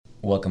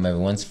Welcome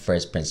everyone's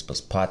First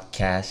Principles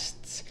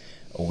Podcast.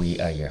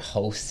 We are your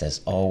hosts as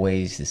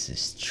always. This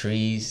is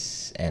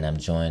Trees, and I'm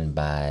joined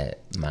by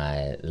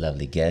my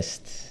lovely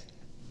guest.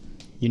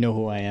 You know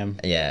who I am.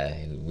 Yeah,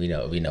 we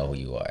know who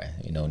you are.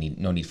 No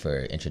need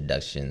for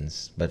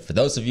introductions. But for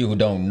those of you who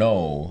don't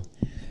know,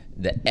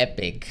 the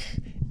epic,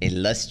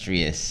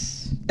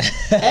 illustrious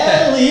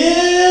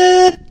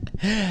Elliot!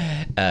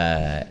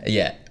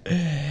 yeah.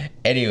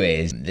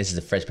 Anyways, this is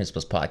the First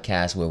Principles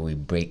Podcast where we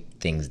break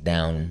things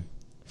down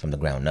from the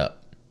ground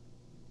up.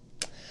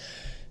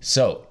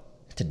 So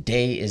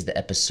today is the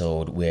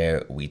episode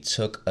where we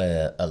took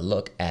a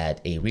look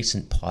at a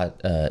recent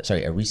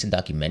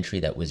documentary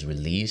that was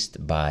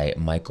released by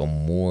Michael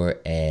Moore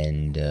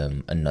and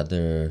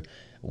another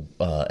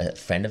a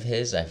friend of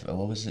his.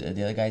 What was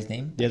the other guy's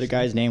name? The other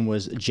guy's name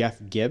was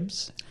Jeff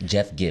Gibbs.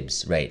 Jeff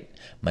Gibbs, right.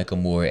 Michael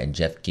Moore and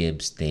Jeff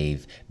Gibbs,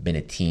 they've been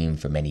a team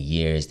for many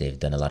years. They've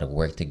done a lot of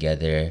work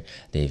together.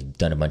 They've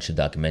done a bunch of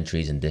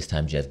documentaries, and this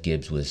time Jeff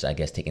Gibbs was, I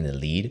guess, taking the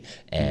lead,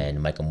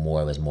 and Michael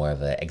Moore was more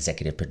of an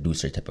executive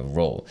producer type of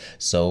role.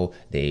 So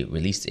they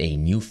released a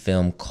new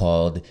film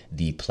called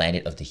The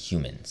Planet of the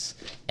Humans,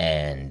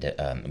 and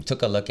we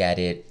took a look at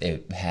it.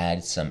 It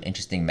had some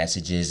interesting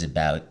messages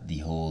about the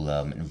whole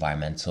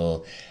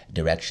environmental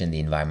direction, the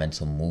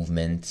environmental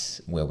movement,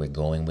 where we're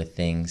going with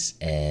things,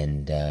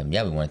 and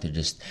we wanted to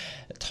just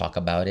talk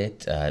about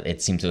it.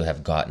 It seemed to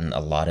have gotten a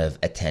lot of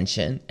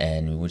attention,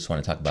 and we just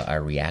want to talk about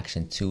our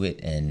reaction to it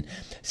and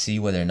see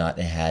whether or not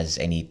it has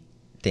any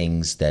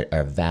things that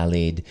are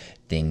valid,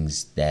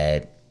 things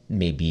that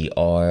maybe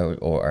are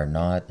or are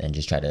not, and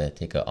just try to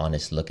take an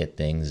honest look at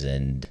things.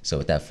 And so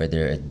without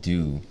further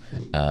ado,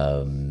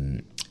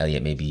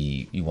 Elliot,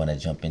 maybe you want to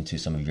jump into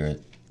some of your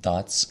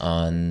thoughts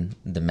on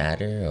the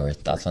matter or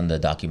thoughts on the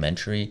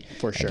documentary.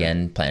 For sure.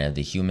 Again, Planet of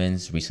the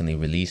Humans, recently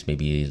released,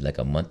 maybe like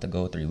a month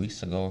ago, 3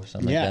 weeks ago or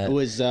something like that. Yeah, it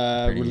was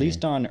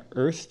released on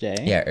Earth Day.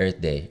 Yeah,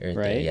 Earth Day,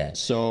 right? yeah.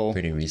 So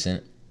pretty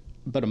recent.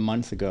 about a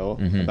month ago,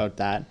 about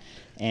that.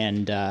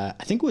 And I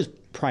think it was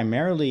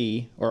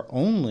primarily or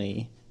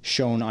only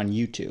shown on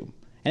YouTube.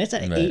 And it's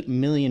at Right. 8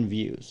 million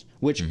views,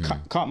 which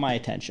caught my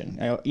attention.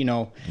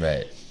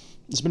 Right.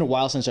 It's been a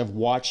while since I've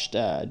watched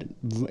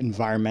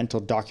environmental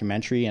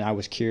documentary, and I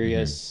was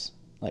curious,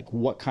 like,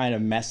 what kind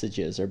of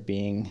messages are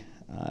being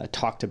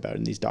talked about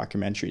in these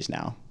documentaries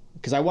now?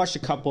 Because I watched a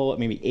couple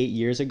maybe 8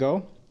 years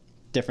ago,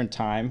 different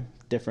time,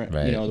 different.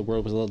 Right. The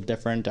world was a little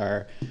different.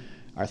 Our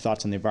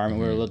thoughts on the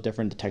environment were a little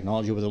different. The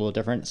technology was a little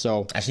different.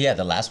 So Actually, yeah,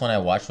 the last one I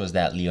watched was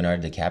that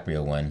Leonardo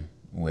DiCaprio one,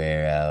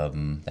 where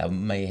that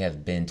may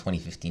have been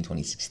 2015,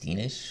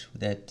 2016-ish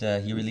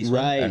that he released.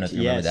 right, One. I don't know if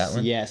you remember that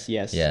one. yes.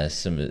 Yeah,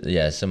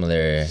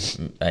 similar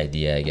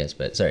idea, I guess.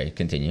 But sorry,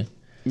 continue.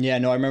 Yeah,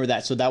 no, I remember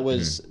that. So that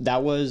was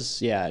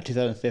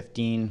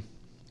 2015.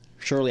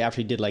 Shortly after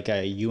he did like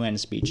a UN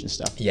speech and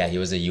stuff. Yeah, he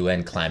was a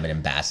UN climate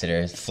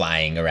ambassador,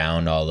 flying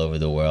around all over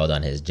the world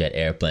on his jet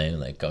airplane.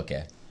 Like,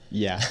 okay.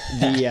 Yeah,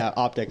 the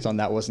optics on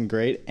that wasn't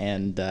great,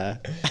 and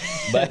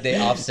but they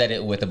offset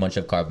it with a bunch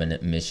of carbon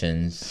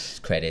emissions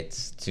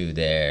credits to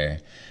their,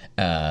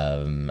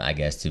 I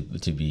guess, to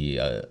be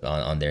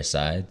on their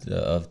side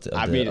of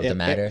the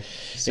matter.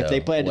 If they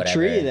planted a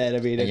tree, then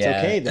it's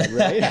okay then,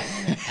 right?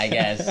 I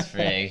guess.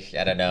 Right.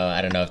 I don't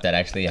know if that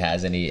actually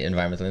has any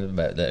environmental,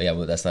 but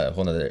that's a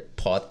whole other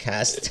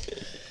podcast.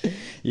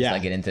 Yeah, Let's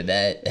not get into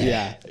that.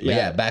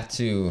 Yeah. Back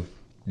to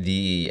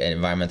the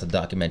environmental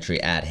documentary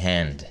at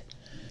hand.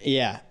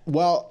 Yeah.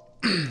 Well,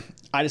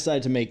 I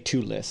decided to make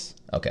two lists.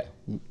 Okay.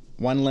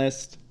 One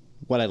list,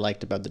 what I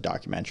liked about the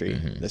documentary.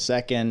 The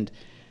second,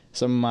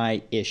 some of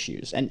my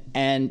issues.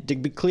 And to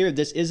be clear,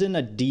 this isn't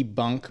a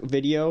debunk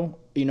video.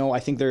 I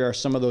think there are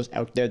some of those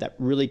out there that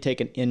really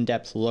take an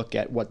in-depth look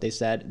at what they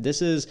said.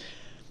 This is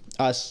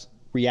us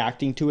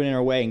reacting to it in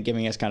a way and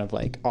giving us kind of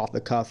like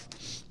off-the-cuff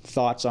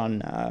thoughts on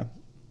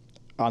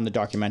the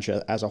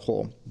documentary as a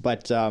whole.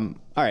 But all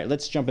right,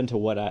 let's jump into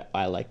what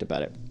I liked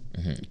about it.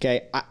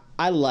 Okay,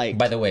 I like.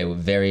 By the way,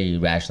 very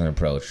rational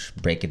approach.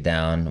 Break it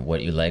down.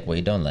 What you like, what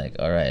you don't like.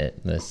 All right,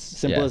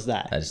 simple as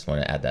that. I just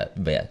want to add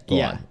that. But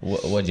go on.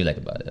 What did you like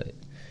about it?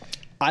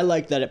 I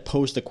like that it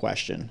posed a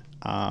question,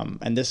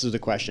 and this is the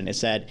question. It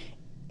said,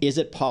 "Is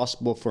it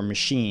possible for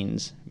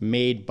machines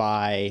made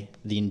by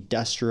the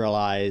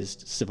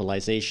industrialized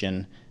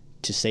civilization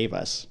to save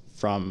us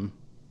from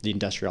the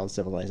industrial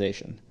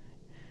civilization?"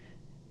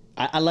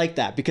 I like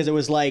that because it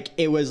was like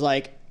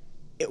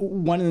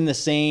one and the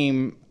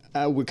same.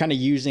 We're kind of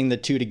using the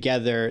two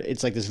together.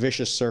 It's like this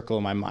vicious circle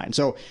in my mind.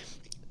 So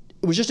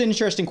it was just an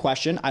interesting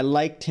question. I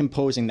liked him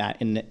posing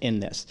that in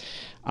this.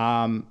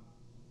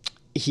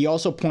 He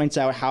also points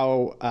out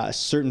how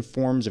certain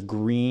forms of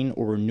green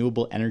or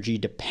renewable energy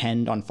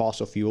depend on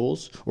fossil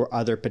fuels or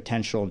other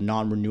potential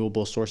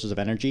non-renewable sources of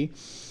energy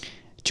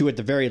to, at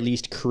the very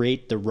least,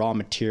 create the raw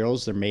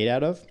materials they're made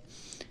out of.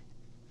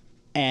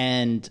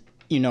 And,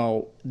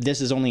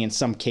 this is only in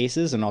some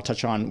cases, and I'll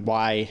touch on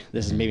why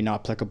this is maybe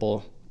not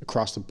applicable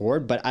across the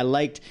board. But I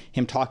liked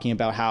him talking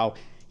about how,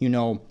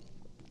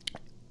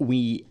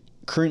 we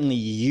currently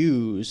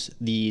use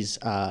these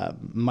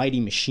mighty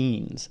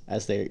machines,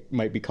 as they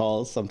might be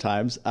called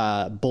sometimes,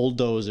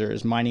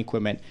 bulldozers, mining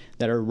equipment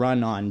that are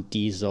run on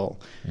diesel,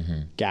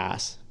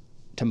 gas,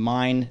 to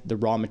mine the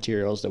raw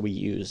materials that we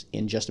use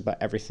in just about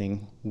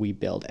everything we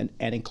build,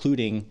 and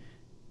including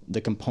the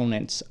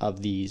components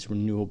of these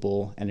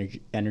renewable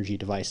energy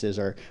devices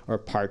or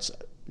parts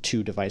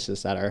to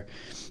devices that are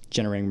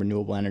generating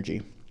renewable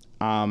energy.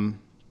 I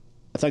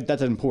think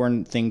that's an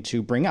important thing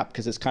to bring up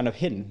because it's kind of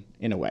hidden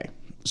in a way.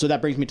 So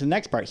that brings me to the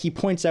next part. He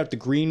points out the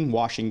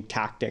greenwashing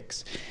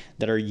tactics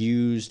that are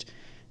used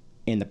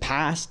in the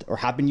past, or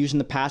have been used in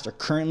the past, or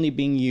currently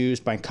being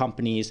used by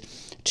companies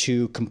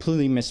to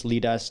completely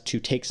mislead us, to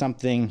take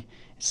something,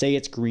 say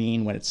it's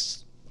green when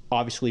it's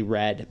obviously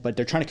red, but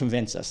they're trying to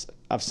convince us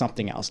of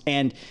something else.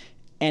 And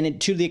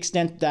to the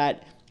extent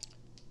that,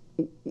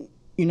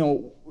 you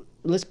know,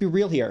 let's be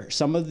real here.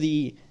 Some of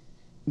the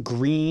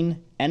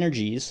green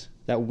energies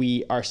that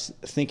we are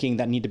thinking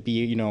that need to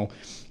be, you know,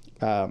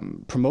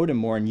 promoted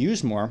more and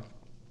used more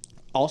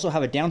also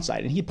have a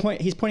downside. And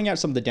he's pointing out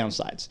some of the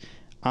downsides.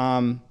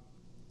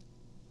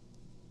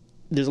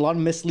 There's a lot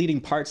of misleading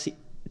parts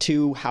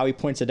to how he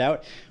points it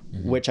out,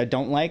 which I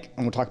don't like,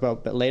 and we'll talk about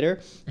a bit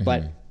later.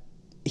 But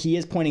he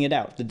is pointing it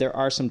out that there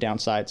are some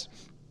downsides,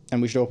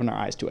 and we should open our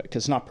eyes to it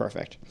because it's not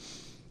perfect.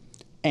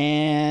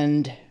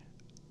 And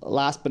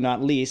last but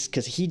not least,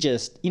 because he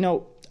just, you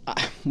know,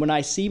 when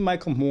I see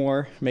Michael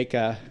Moore make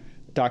a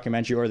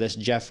documentary, or this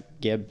Jeff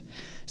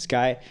Gibbs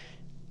guy,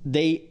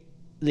 they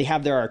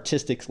have their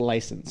artistic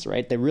license,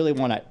 right? They really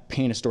want to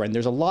paint a story, and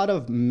there's a lot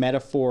of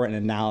metaphor and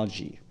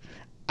analogy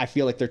I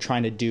feel like they're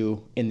trying to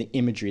do in the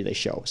imagery they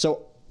show.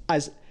 So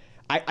as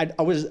I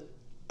was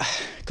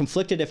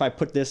conflicted if I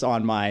put this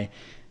on my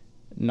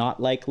not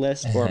like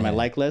list or my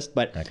like list,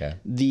 but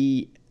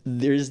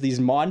there's these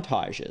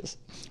montages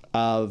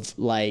of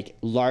like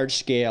large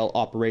scale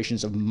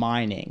operations of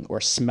mining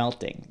or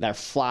smelting that are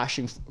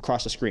flashing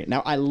across the screen.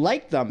 Now I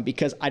like them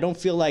because I don't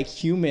feel like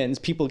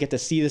people get to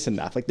see this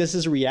enough. Like, this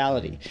is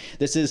reality.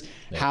 This is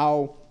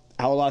how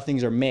a lot of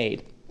things are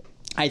made.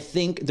 I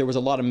think there was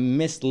a lot of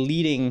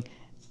misleading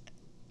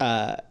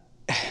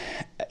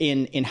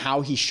in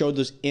how he showed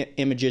those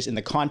images, in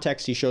the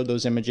context he showed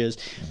those images,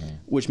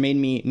 which made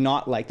me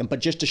not like them. But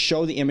just to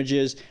show the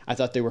images, I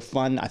thought they were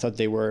fun. I thought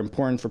they were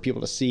important for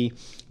people to see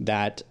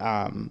that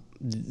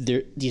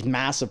these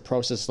massive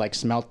processes like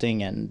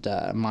smelting and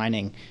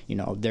mining, you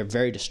know, they're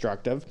very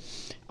destructive.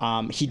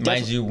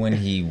 Mind you, when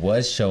he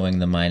was showing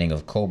the mining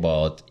of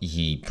cobalt,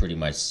 he pretty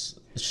much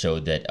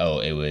showed that,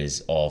 it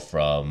was all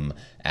from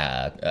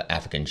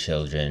African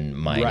children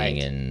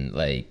mining, and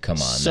like, come on,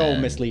 so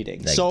man. misleading,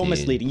 like, so dude,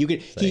 misleading. You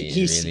could he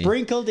really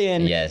sprinkled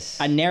in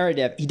a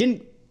narrative. He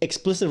didn't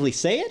explicitly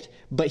say it,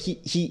 but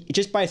he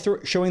just by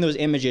showing those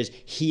images,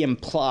 he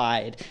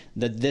implied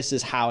that this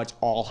is how it's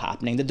all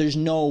happening. That there's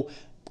no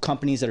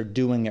companies that are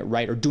doing it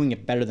right or doing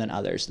it better than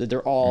others. That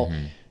they're all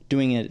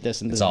doing it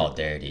this and this. It's all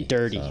dirty.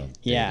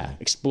 Yeah,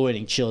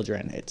 exploiting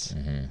children. It's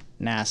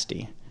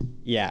nasty.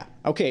 Yeah.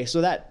 Okay,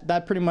 so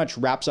that pretty much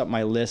wraps up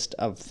my list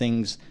of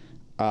things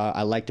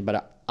I liked about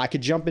it. I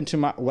could jump into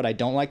what I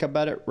don't like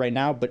about it right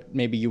now, but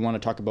maybe you want to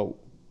talk about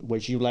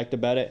what you liked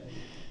about it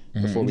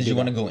before we Did you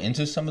want to go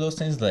into some of those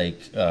things? Like,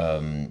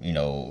 you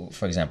know,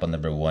 for example,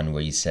 number one,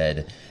 where you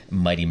said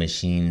mighty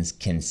machines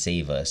can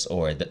save us,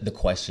 or the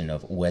question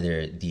of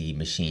whether the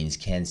machines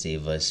can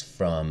save us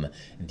from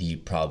the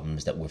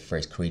problems that were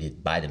first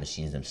created by the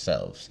machines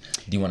themselves.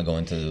 Do you want to go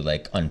into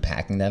like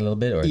unpacking that a little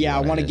bit? Or yeah,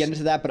 I want to get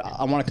into that, but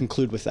I want to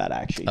conclude with that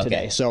actually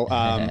today. So,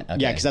 yeah,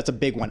 because that's a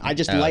big one. I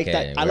just like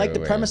that. I like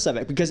the premise of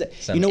it because,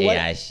 some you know what?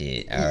 AI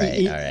shit. All right.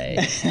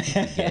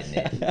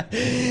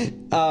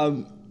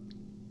 Getting it.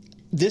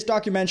 This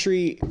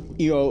documentary,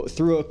 you know,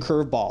 threw a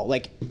curveball.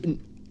 Like,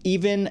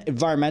 even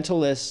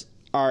environmentalists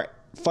are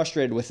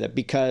frustrated with it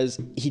because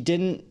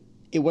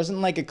it wasn't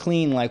like a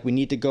clean, like, we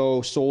need to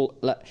go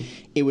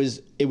it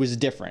was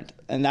different.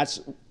 And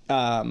that's what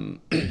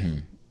I'm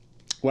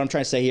trying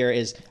to say here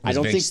is I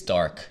don't think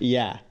stark.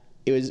 Yeah,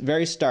 it was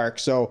very stark.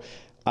 So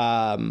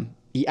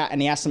he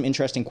asked some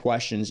interesting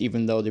questions,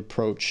 even though the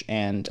approach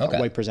and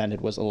what he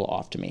presented was a little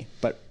off to me.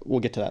 But we'll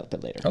get to that a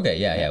bit later. Okay,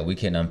 yeah. We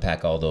can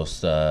unpack all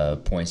those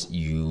points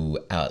you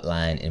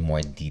outline in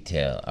more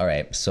detail. All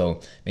right,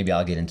 so maybe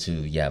I'll get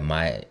into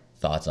my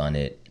thoughts on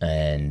it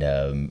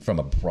and from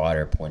a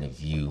broader point of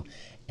view.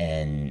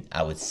 And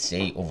I would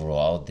say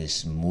overall,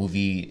 this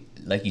movie,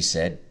 like you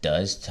said,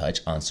 does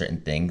touch on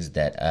certain things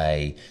that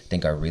I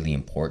think are really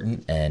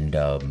important. And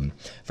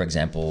for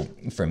example,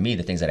 for me,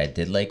 the things that I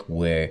did like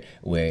where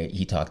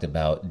he talked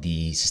about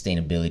the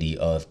sustainability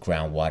of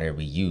groundwater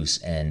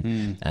reuse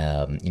and,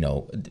 you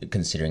know,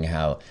 considering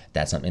how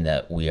that's something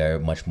that we are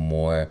much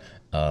more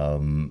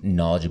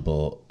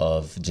knowledgeable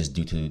of just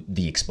due to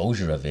the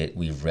exposure of it.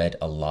 We've read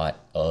a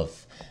lot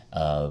of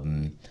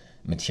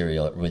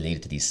material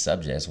related to these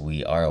subjects,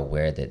 we are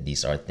aware that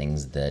these are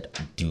things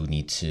that do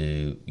need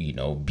to,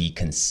 be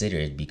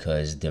considered,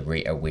 because the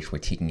rate at which we're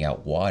taking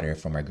out water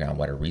from our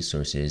groundwater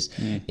resources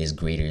is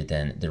greater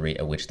than the rate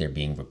at which they're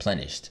being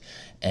replenished.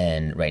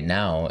 And right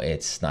now,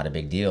 it's not a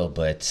big deal,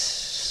 but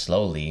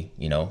slowly,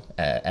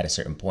 at a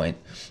certain point,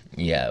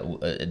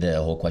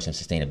 the whole question of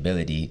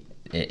sustainability,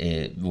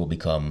 it will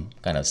become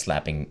kind of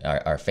slapping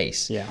our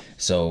face. Yeah.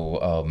 So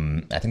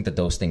I think that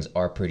those things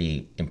are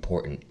pretty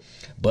important.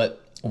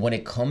 But when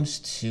it comes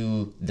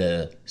to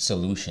the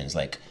solutions,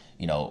 like,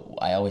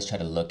 I always try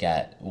to look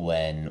at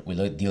when we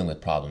look dealing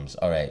with problems.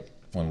 All right,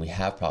 when we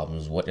have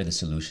problems, what are the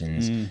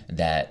solutions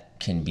that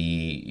can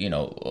be,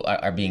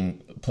 are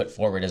being put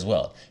forward as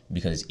well?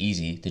 Because it's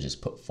easy to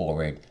just put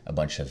forward a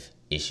bunch of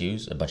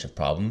issues, a bunch of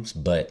problems,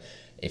 but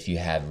if you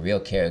have real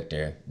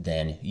character,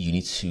 then you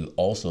need to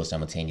also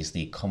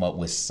simultaneously come up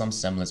with some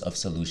semblance of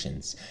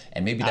solutions.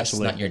 And maybe that's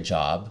Absolutely. not your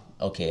job.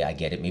 Okay, I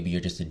get it. Maybe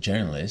you're just a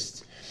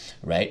journalist,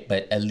 right?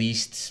 But at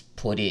least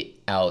put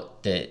it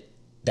out that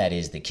that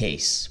is the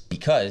case,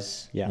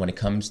 because when it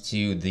comes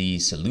to the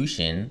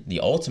solution,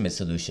 the ultimate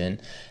solution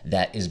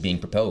that is being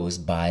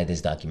proposed by this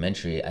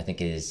documentary, I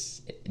think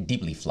is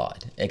deeply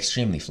flawed,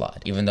 extremely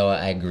flawed. Even though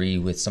I agree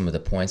with some of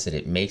the points that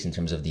it makes in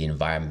terms of the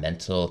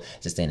environmental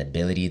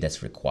sustainability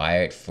that's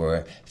required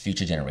for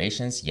future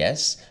generations,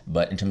 yes,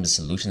 but in terms of the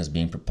solution that's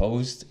being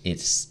proposed,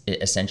 it's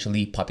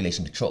essentially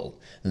population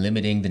control,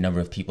 limiting the number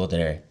of people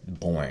that are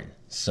born.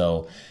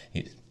 So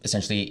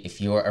essentially,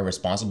 if you're a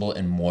responsible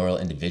and moral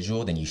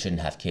individual, then you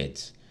shouldn't have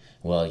kids.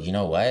 Well, you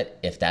know what?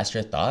 If that's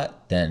your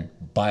thought, then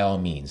by all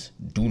means,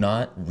 do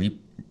not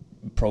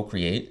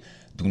procreate.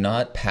 Do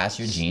not pass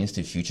your genes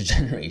to future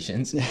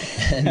generations.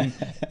 And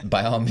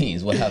by all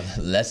means, we'll have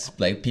less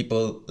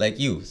people like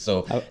you.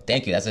 So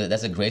thank you.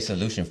 That's a great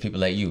solution for people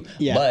like you.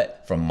 Yeah.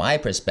 But from my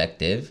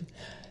perspective,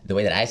 the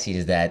way that I see it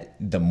is that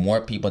the more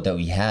people that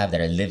we have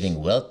that are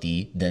living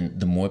wealthy, then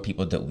the more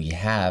people that we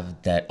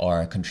have that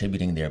are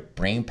contributing their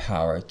brain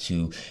power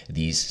to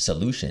these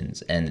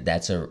solutions. And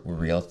that's a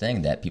real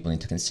thing that people need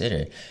to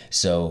consider.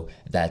 So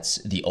that's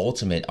the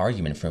ultimate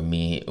argument for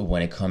me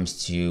when it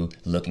comes to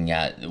looking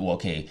at, well,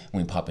 okay,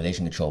 we need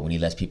population control, we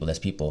need less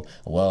people.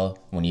 Well,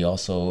 when you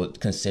also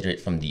consider it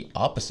from the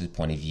opposite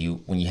point of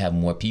view, when you have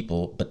more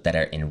people but that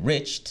are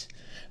enriched,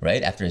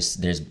 right? It's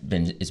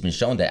been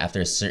shown that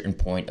after a certain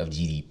point of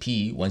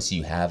GDP, once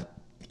you have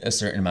a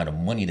certain amount of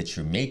money that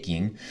you're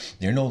making,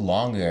 they're no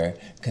longer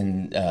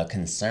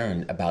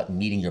concerned about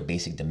meeting your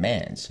basic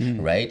demands,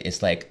 right?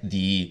 It's like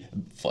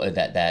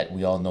that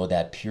we all know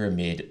that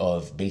pyramid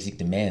of basic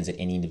demands that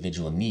any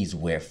individual needs,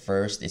 where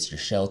first it's your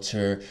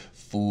shelter,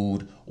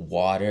 food,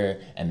 water,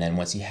 and then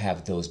once you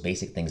have those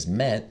basic things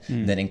met,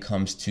 then it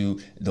comes to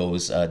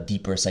those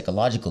deeper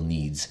psychological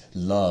needs: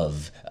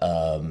 love,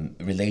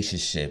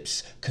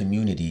 relationships,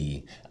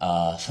 community,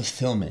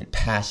 fulfillment,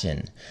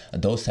 passion,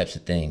 those types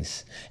of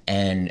things.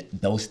 And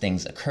those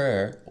things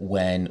occur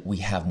when we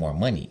have more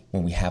money,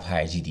 when we have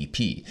higher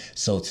GDP.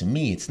 So to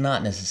me, it's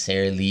not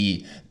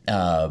necessarily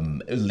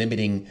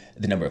limiting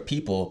the number of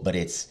people, but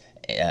it's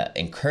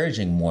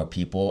encouraging more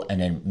people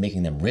and then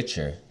making them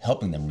richer,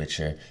 helping them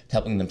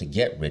to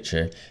get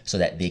richer so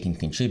that they can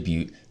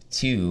contribute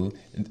to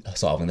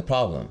solving the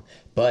problem.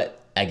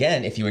 But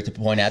again, if you were to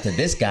point out to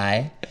this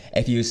guy,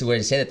 if you were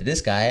to say that to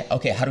this guy,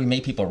 okay, how do we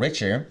make people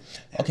richer?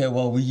 Okay,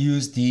 well, we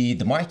use the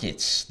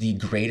markets, the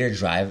greatest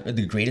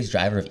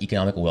driver of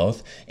economic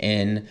wealth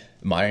in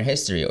modern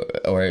history,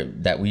 or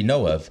that we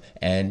know of.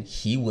 And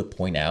he would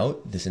point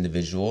out, this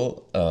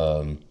individual,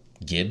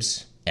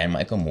 Gibbs and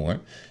Michael Moore,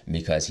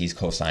 because he's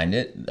co-signed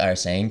it, are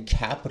saying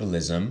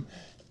capitalism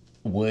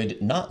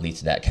would not lead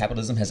to that.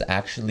 Capitalism has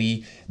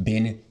actually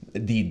been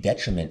the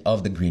detriment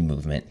of the green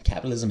movement.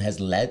 Capitalism has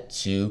led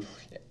to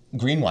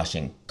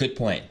greenwashing. Good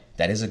point.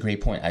 That is a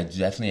great point. I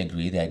definitely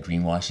agree that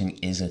greenwashing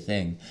is a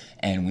thing,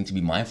 and we need to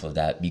be mindful of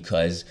that,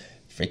 because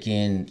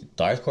freaking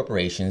large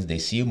corporations, they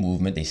see a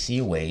movement, they see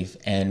a wave,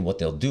 and what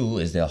they'll do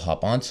is they'll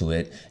hop onto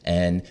it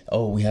and,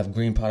 oh, we have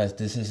green products,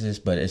 this,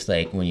 but it's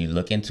like when you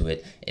look into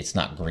it, it's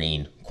not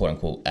green, quote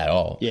unquote, at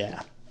all.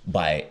 Yeah.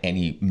 By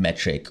any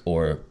metric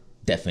or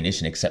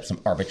definition except some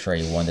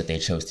arbitrary one that they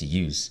chose to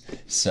use.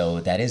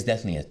 So that is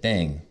definitely a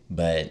thing.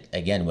 But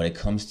again, when it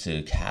comes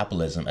to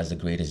capitalism as the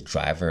greatest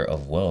driver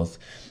of wealth,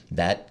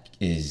 that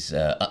is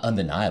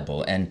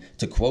undeniable. And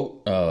to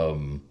quote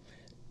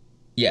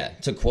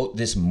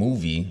this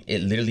movie,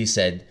 it literally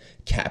said,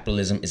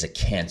 capitalism is a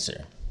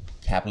cancer.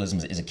 Capitalism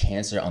is a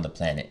cancer on the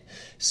planet.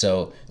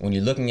 So when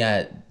you're looking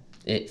at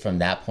it from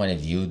that point of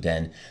view,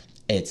 then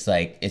it's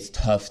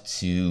tough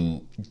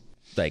to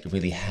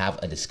really have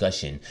a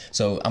discussion.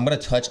 So I'm going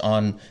to touch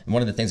on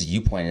one of the things that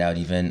you pointed out,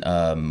 even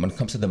when it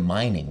comes to the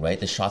mining, right?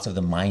 The shots of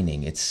the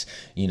mining. It's,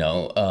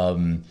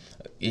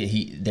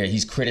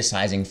 he's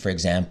criticizing, for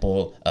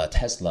example,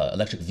 Tesla,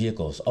 electric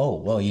vehicles. Oh,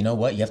 well, you know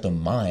what? You have to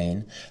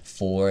mine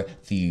for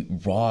the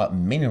raw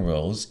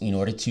minerals in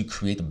order to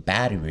create the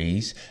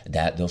batteries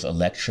that those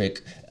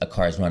electric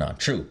cars run on.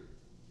 True.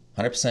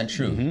 100%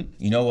 true. Mm-hmm.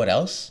 You know what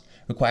else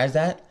requires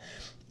that?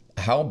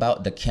 how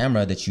about the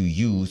camera that you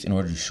use in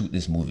order to shoot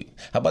this movie?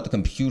 How about the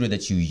computer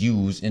that you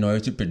use in order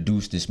to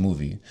produce this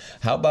movie?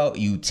 How about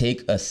you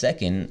take a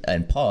second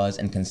and pause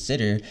and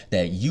consider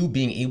that you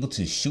being able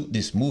to shoot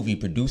this movie,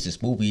 produce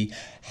this movie,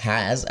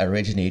 has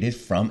originated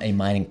from a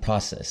mining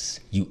process?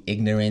 You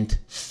ignorant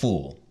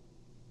fool.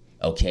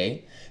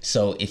 Okay?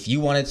 So if you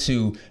wanted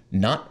to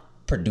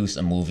not produce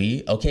a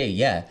movie, okay,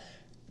 yeah.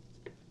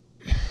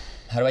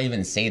 How do I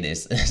even say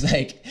this? It's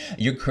like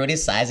you're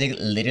criticizing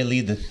literally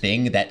the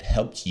thing that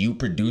helped you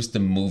produce the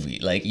movie.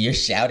 Like you're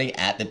shouting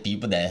at the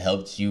people that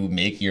helped you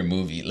make your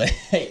movie.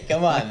 Like,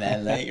 come on,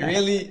 man. Like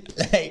really?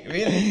 Like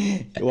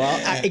really?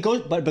 Well, it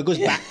goes, but goes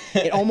back.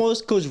 It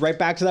almost goes right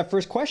back to that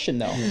first question,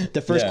 though. The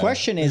first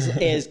question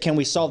is can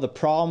we solve the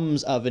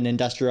problems of an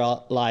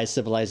industrialized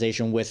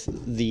civilization with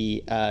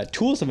the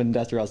tools of an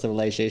industrialized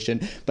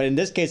civilization? But in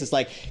this case, it's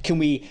like, can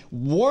we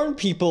warn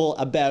people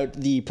about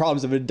the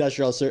problems of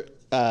industrial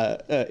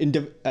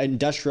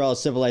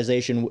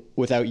civilization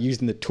without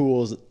using the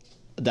tools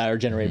that are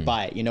generated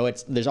by it? You know,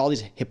 there's all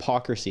these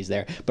hypocrisies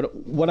there. But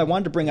what I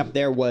wanted to bring up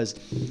there was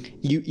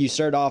you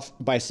started off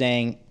by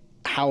saying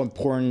how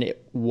important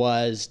it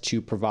was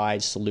to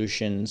provide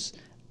solutions.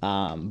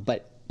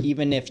 But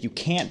even if you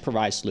can't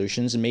provide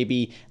solutions, and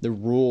maybe the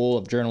rule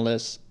of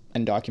journalists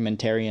and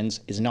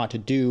documentarians is not to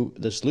do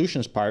the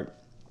solutions part.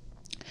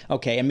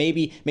 Okay, and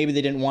maybe they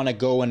didn't want to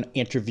go and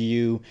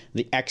interview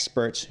the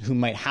experts who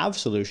might have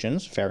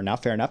solutions. Fair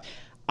enough.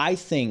 I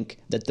think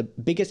that the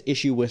biggest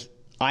issue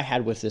I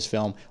had with this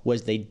film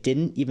was they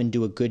didn't even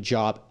do a good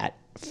job at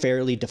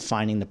fairly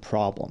defining the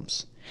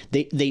problems.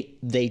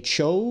 They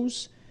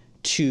chose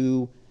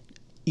to,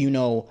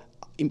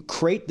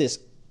 create this,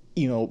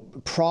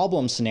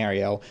 problem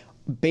scenario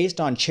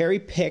based on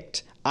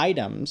cherry-picked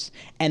items,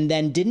 and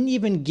then didn't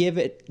even give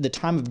it the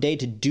time of day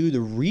to do the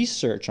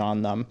research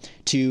on them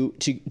to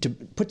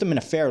put them in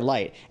a fair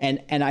light.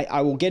 And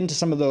I will get into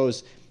some of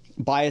those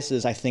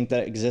biases I think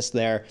that exist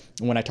there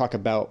when I talk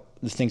about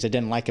the things I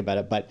didn't like about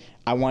it. But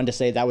I wanted to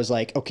say that was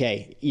like,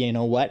 okay, you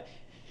know what?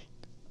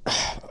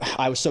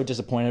 I was so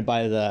disappointed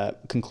by the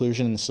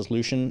conclusion and the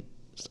solution,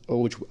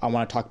 which I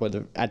want to talk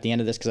about at the end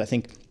of this, because I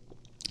think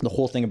the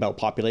whole thing about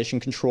population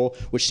control,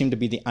 which seemed to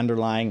be the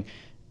underlying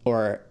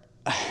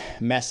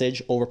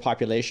message,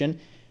 overpopulation,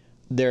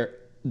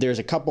 there's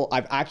a couple.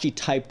 I've actually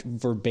typed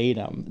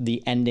verbatim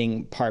the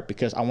ending part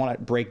because I want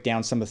to break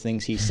down some of the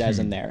things he says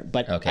in there.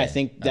 But okay. I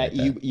think that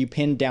you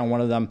pinned down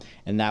one of them,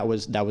 and that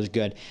was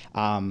good.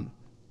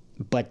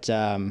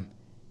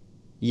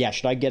 Yeah,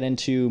 should I get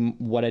into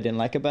what I didn't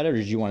like about it, or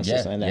did you want to say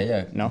something there?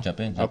 Yeah. No? Jump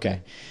in.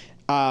 Okay.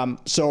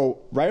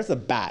 So right off the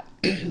bat,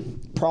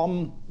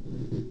 problem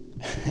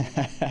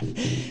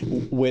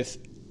with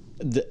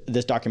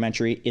this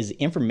documentary is the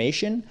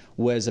information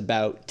was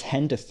about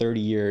 10 to 30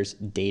 years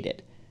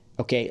dated.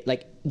 Okay,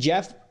 like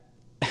Jeff,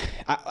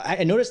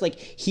 I noticed like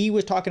he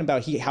was talking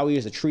about how he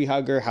was a tree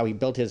hugger, how he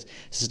built his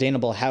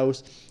sustainable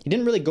house. He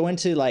didn't really go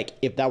into like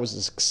if that was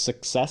a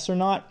success or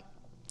not,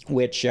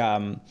 which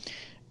I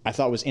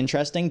thought was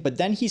interesting. But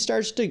then he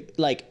starts to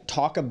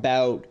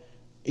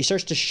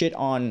shit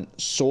on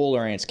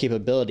solar and its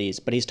capabilities,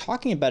 but he's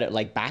talking about it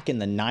like back in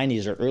the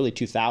 90s or early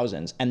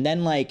 2000s. And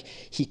then like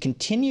he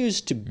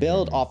continues to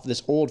build off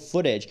this old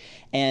footage.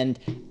 And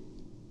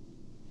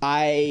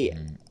the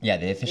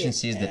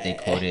efficiencies that they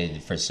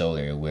quoted for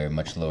solar were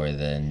much lower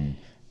than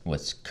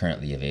what's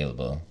currently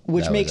available.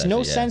 Which makes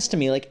no sense to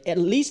me. Like, at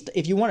least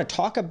if you want to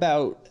talk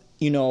about,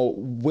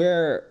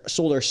 where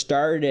solar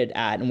started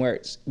at and where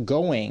it's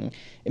going,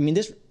 I mean,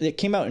 it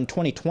came out in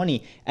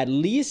 2020. At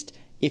least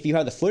if you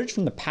have the footage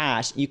from the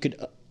past, you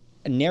could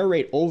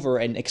narrate over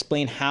and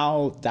explain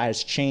how that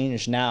has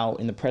changed now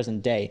in the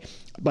present day.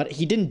 But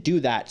he didn't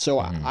do that. So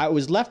I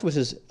was left with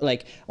his,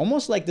 like,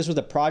 almost like this was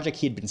a project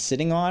he'd been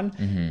sitting on,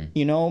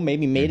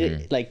 maybe made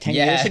it like 10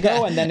 years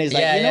ago. And then he's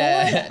like,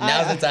 what?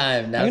 Now's the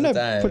time. I'm going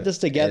to put this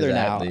together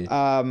now.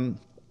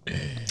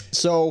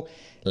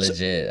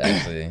 Legit,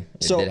 actually. It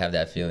did have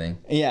that feeling.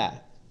 Yeah.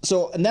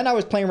 So, and then I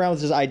was playing around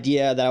with this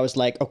idea that I was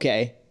like,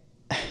 okay,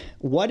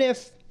 what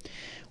if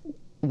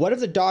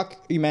the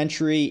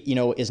documentary,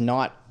 is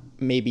not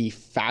maybe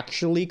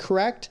factually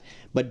correct,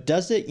 but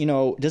does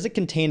it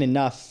contain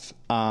enough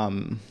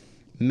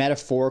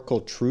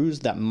metaphorical truths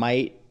that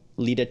might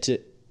lead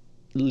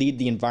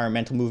the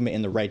environmental movement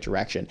in the right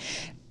direction?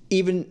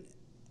 And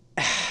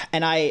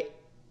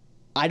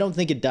I don't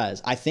think it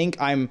does. I think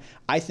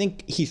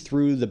he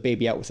threw the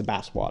baby out with the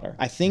bathwater.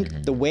 I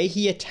think the way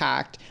he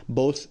attacked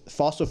both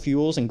fossil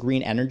fuels and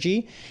green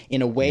energy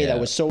in a way that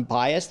was so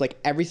biased, like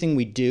everything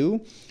we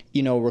do,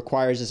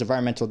 requires this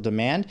environmental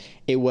demand.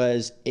 It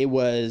was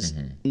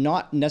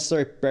not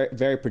necessarily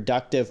very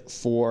productive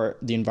for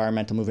the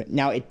environmental movement.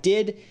 Now, it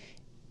did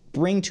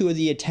bring to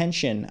the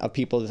attention of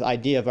people this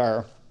idea of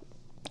our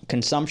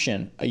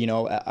consumption,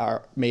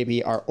 our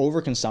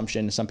overconsumption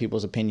in some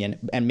people's opinion,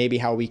 and maybe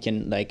how we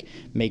can like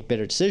make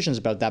better decisions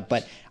about that.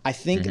 But I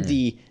think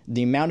the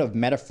amount of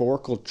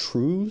metaphorical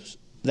truths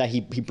that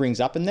he brings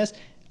up in this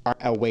are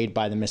outweighed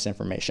by the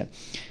misinformation.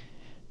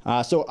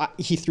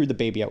 He threw the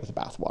baby out with the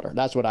bathwater.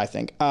 That's what I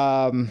think.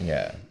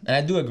 Yeah, and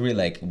I do agree.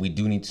 Like, we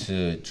do need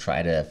to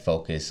try to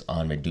focus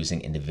on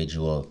reducing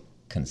individual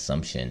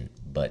consumption,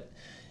 but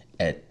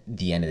at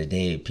the end of the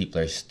day,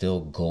 people are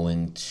still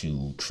going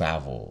to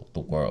travel the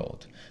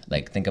world.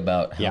 Like, think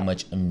about how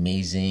much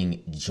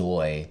amazing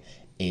joy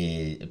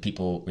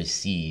people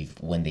receive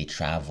when they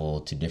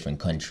travel to different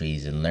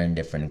countries and learn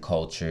different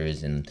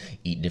cultures and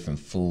eat different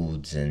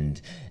foods. And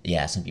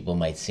yeah, some people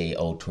might say,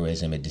 oh,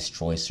 tourism, it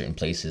destroys certain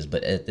places,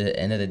 but at the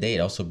end of the day, it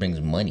also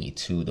brings money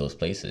to those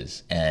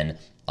places, and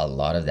a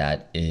lot of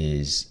that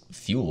is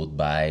fueled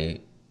by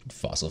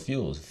fossil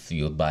fuels,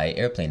 fueled by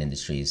airplane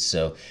industries.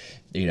 So,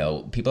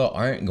 people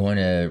aren't going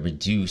to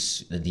reduce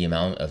the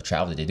amount of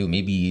travel that they do.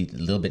 Maybe a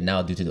little bit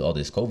now due to all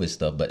this COVID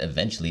stuff, but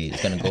eventually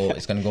it's gonna go.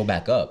 It's gonna go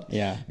back up.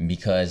 Yeah.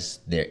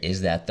 Because there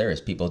is that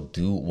thirst. People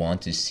do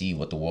want to see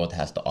what the world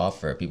has to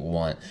offer. People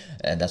want,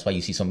 and that's why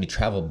you see so many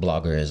travel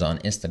bloggers on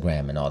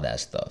Instagram and all that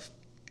stuff.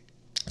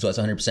 So that's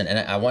 100%. And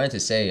I wanted to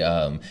say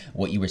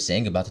what you were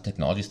saying about the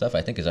technology stuff,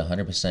 I think is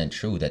 100%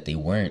 true, that they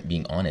weren't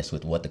being honest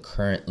with what the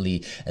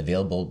currently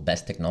available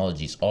best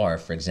technologies are.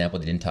 For example,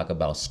 they didn't talk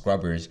about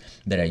scrubbers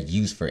that are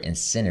used for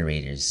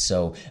incinerators.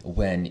 So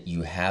when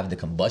you have the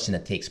combustion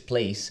that takes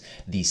place,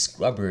 these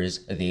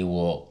scrubbers, they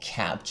will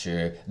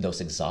capture those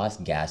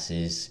exhaust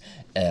gases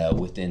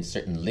within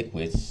certain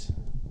liquids.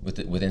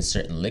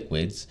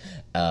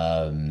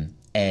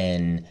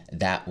 And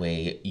that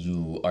way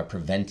you are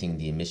preventing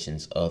the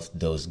emissions of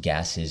those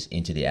gases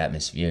into the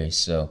atmosphere.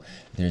 So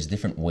there's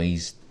different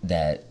ways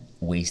that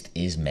waste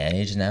is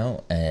managed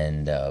now.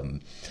 And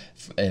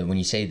when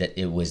you say that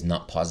it was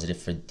not positive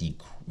for the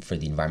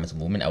environmental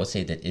movement, I would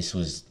say that this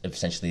was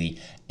essentially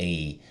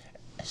a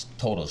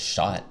total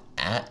shot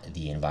at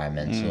the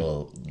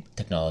environmental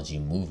technology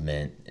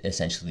movement,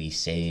 essentially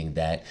saying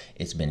that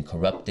it's been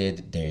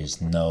corrupted. There's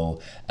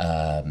no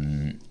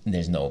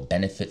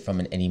benefit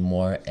from it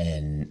anymore.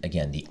 And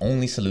again, the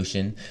only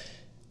solution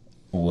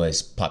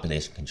was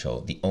population control.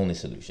 The only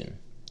solution.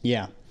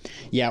 Yeah.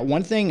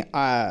 One thing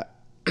I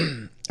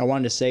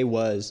wanted to say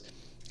was,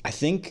 I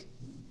think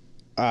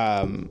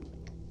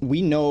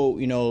we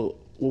know.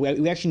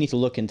 We actually need to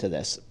look into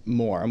this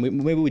more, and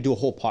maybe we do a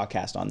whole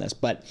podcast on this.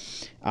 But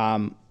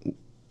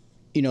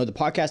the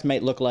podcast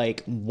might look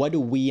like, what do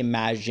we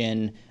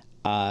imagine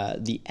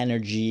the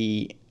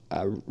energy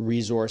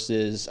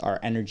resources, our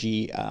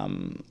energy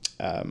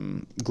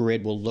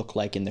grid will look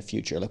like in the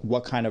future? Like,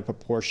 what kind of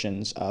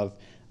proportions of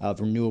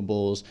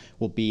renewables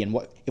will be, and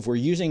what if we're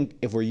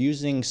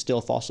using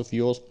still fossil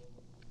fuels,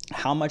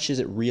 how much is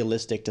it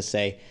realistic to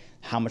say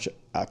how much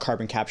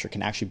carbon capture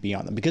can actually be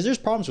on them? Because there's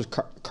problems with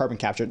carbon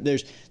capture.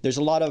 There's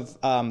a lot of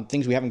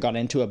things we haven't gone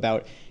into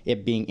about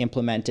it being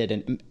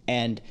implemented,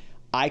 and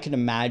I can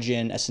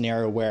imagine a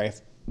scenario where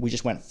if we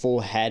just went full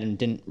head and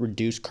didn't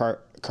reduce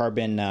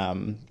carbon,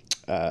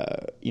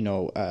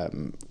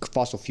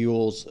 fossil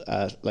fuels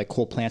like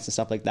coal plants and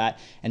stuff like that,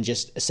 and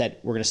just said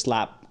we're going to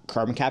slap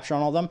carbon capture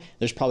on all of them,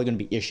 there's probably going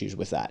to be issues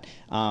with that.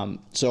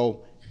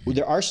 So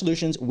there are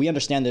solutions. We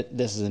understand that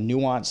this is a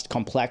nuanced,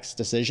 complex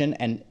decision,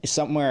 and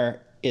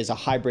somewhere is a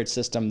hybrid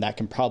system that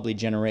can probably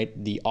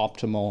generate the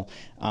optimal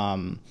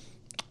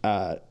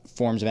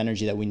forms of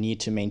energy that we need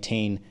to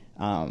maintain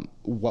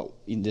what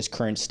in this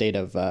current state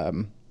of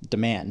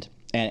demand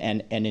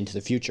and into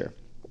the future.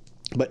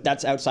 But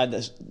that's outside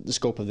the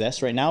scope of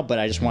this right now. But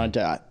I just wanted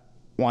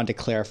to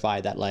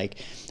clarify that, like,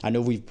 I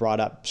know we've brought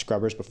up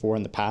scrubbers before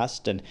in the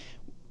past, and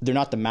they're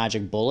not the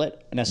magic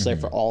bullet necessarily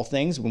for all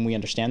things when we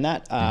understand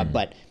that.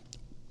 But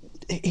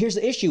here's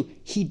the issue.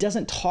 He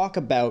doesn't talk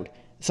about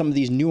some of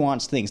these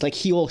nuanced things. Like,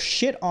 he will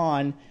shit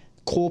on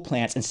coal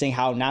plants and saying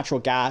how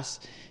natural gas,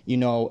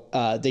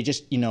 they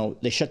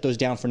shut those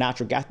down for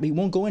natural gas. But he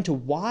won't go into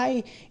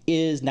why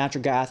is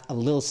natural gas a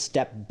little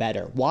step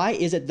better? Why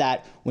is it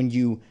that when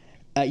you,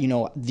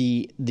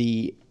 when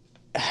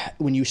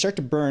you start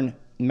to burn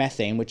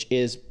methane, which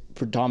is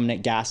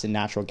predominant gas in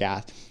natural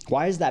gas,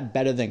 why is that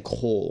better than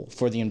coal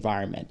for the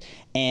environment?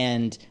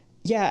 And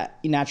yeah,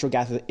 natural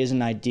gas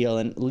isn't ideal,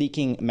 and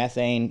leaking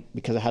methane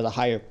because it has a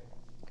higher,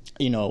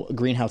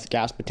 greenhouse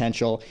gas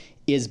potential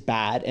is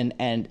bad,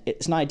 and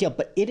it's not ideal,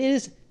 but it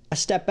is a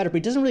step better. But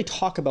he doesn't really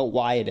talk about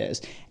why it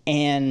is.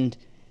 And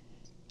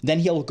then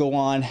he'll go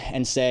on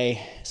and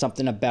say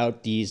something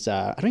about these,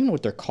 I don't even know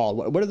what they're called.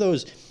 What are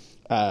those,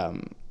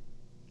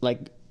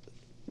 like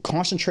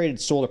concentrated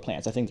solar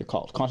plants? I think they're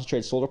called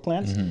concentrated solar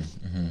plants.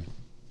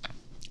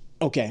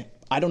 Okay.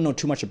 I don't know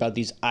too much about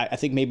these. I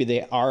think maybe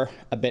they are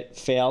a bit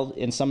failed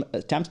in some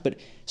attempts, but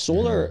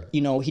solar,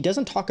 he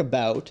doesn't talk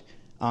about,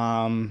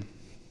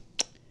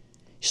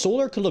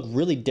 solar could look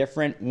really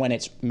different when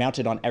it's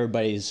mounted on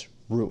everybody's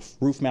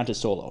roof mounted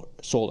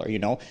solar, he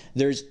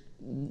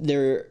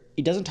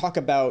doesn't talk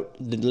about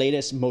the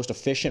latest, most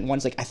efficient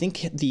ones. Like, I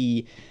think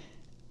the,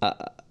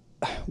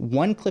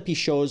 one clip he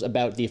shows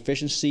about the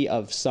efficiency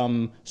of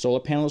some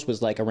solar panels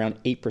was like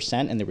around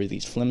 8%, and there were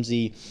these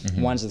flimsy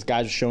ones that the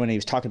guys were showing. And he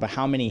was talking about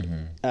how many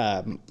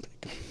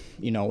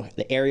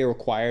the area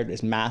required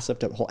is massive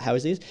to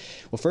house these.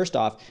 Well, first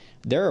off,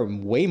 they're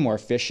way more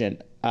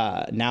efficient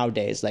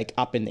nowadays, like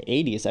up in the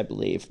 80s, I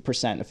believe,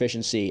 percent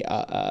efficiency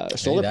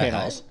solar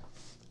panels.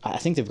 High? I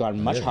think they've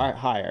gotten much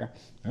higher.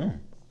 Oh, yeah.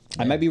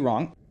 I might be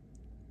wrong.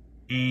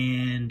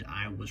 And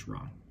I was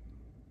wrong.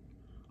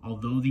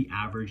 Although the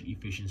average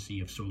efficiency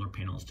of solar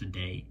panels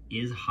today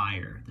is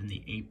higher than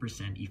the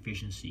 8%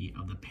 efficiency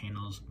of the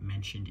panels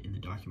mentioned in the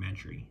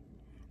documentary,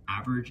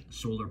 average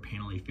solar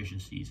panel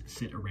efficiencies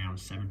sit around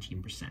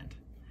 17%,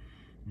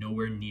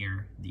 nowhere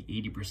near the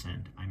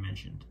 80% I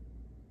mentioned.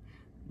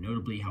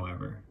 Notably,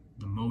 however,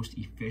 the most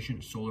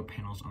efficient solar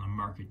panels on the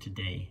market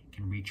today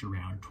can reach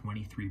around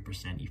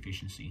 23%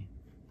 efficiency.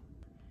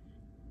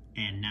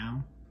 And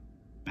now,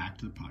 back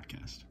to the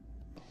podcast.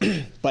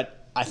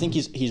 But I think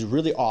he's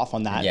really off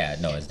on that. Yeah,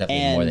 no, it's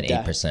definitely more than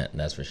 8%.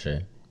 That's for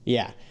sure.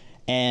 Yeah,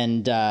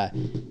 and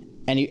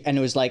it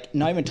was like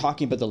not even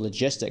talking about the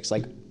logistics.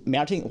 Like,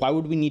 mounting. Why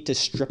would we need to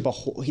strip a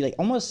whole? He like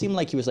almost seemed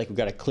like he was like, we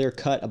got to clear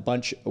cut a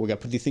bunch. We got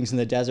to put these things in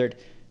the desert.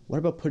 What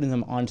about putting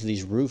them onto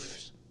these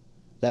roofs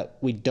that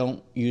we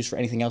don't use for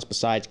anything else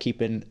besides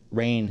keeping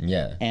rain?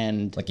 Yeah,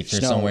 and like if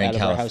you're somewhere in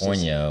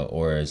California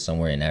or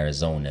somewhere in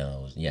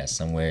Arizona,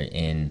 somewhere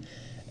in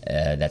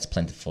that's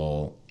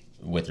plentiful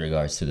with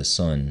regards to the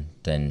sun,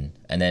 then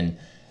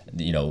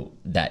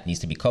that needs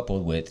to be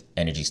coupled with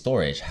energy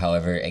storage.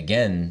 However,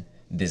 again,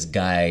 this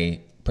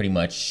guy pretty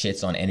much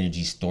shits on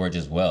energy storage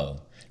as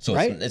well. So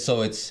right?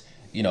 it's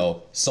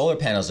solar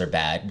panels are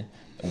bad,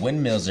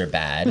 windmills are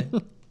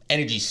bad,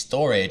 energy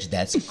storage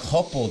that's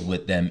coupled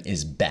with them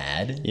is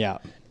bad. Yeah.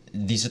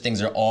 These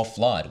things are all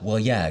flawed. Well,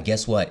 yeah,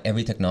 guess what?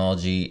 Every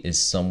technology is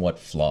somewhat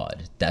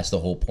flawed. That's the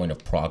whole point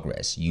of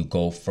progress. You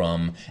go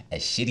from a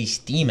shitty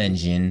steam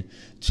engine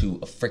to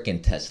a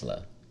freaking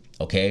Tesla.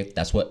 Okay?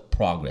 That's what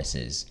progress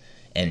is.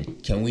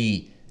 And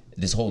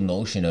this whole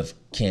notion of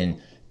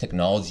can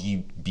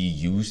technology be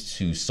used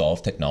to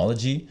solve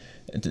technology?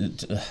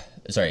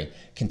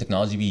 Can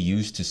technology be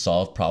used to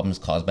solve problems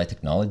caused by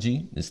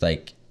technology? It's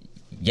like,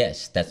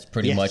 yes, that's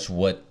pretty much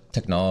what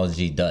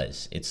technology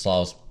does. It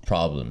solves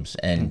problems.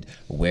 And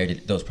where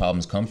did those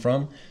problems come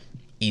from?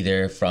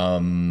 Either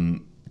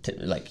from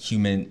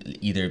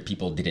either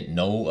people didn't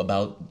know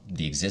about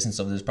the existence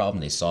of this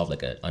problem, they solved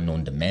like an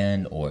unknown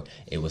demand, or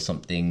it was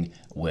something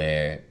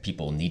where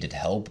people needed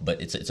help, but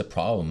it's a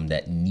problem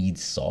that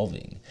needs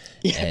solving.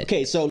 Yeah,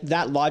 okay, so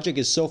that logic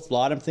is so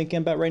flawed, I'm thinking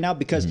about right now,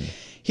 because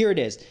here it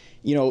is.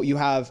 You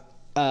have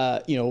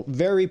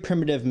very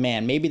primitive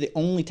man. Maybe the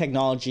only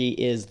technology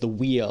is the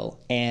wheel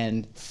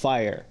and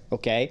fire,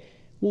 okay?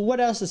 Well,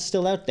 what else is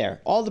still out there?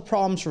 All the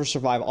problems for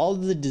survival, all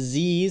of the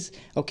disease,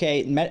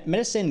 okay?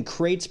 Medicine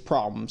creates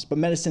problems, but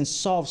medicine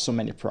solves so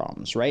many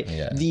problems, right?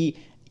 Yeah. The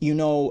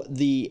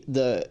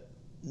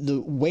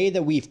way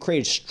that we've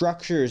created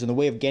structures and the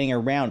way of getting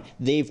around,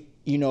 they've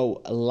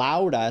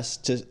allowed us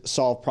to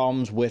solve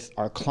problems with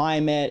our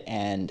climate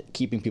and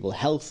keeping people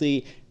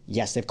healthy.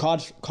 Yes, they've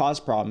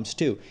caused problems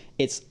too.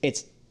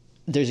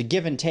 There's a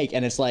give and take,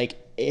 and it's like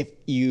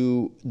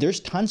there's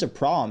tons of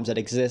problems that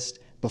exist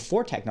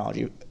before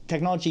technology.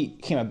 Technology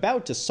came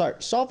about to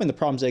start solving the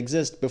problems that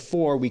exist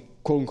before we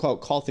quote unquote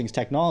call things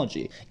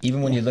technology.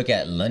 Even when you look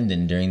at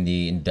London during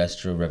the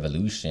Industrial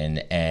Revolution,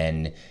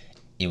 and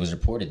it was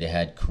reported they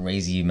had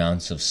crazy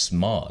amounts of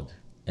smog,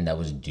 and that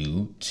was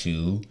due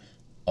to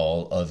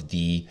all of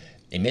the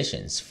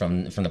emissions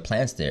from the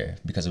plants there,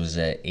 because it was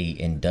a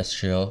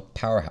industrial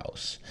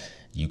powerhouse.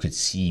 You could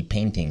see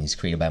paintings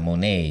created by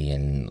Monet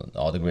and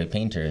all the great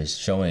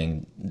painters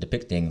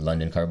depicting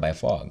London covered by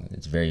fog.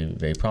 It's very,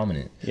 very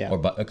prominent. Yeah. Or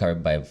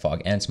covered by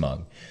fog and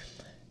smog.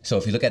 So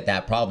if you look at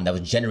that problem, that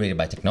was generated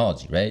by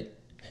technology, right?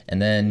 And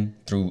then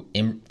through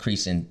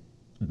increase in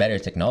better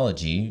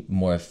technology,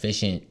 more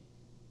efficient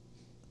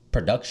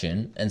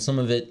production, and some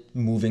of it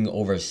moving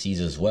overseas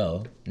as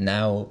well,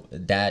 now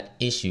that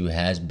issue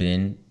has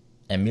been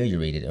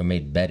ameliorated or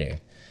made better.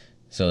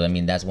 So, I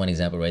mean, that's one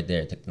example right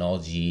there.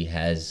 Technology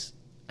has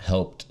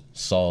helped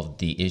solve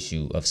the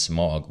issue of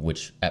smog,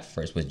 which at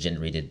first was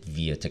generated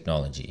via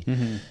technology.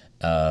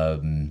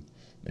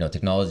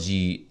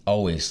 Technology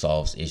always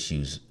solves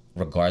issues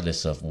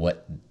regardless of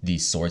what the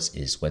source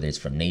is, whether it's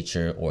from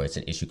nature or it's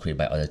an issue created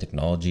by other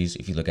technologies.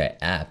 If you look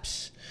at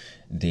apps,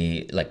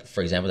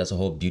 for example, that's the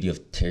whole beauty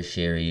of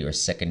tertiary or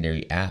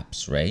secondary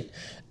apps, right?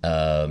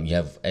 You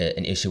have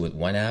an issue with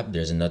one app,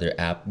 there's another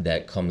app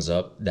that comes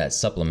up that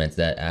supplements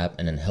that app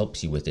and then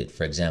helps you with it.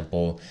 For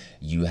example,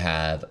 you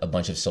have a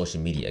bunch of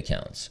social media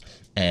accounts,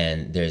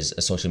 and there's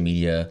a social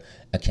media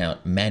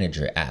account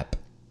manager app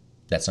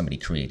that somebody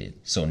created.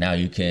 So now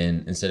you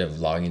can, instead of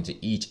logging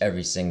into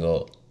every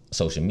single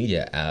social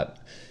media app,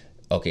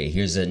 okay,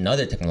 here's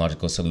another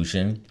technological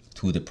solution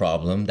to the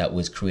problem that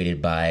was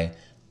created by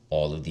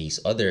all of these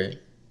other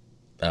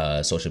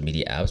social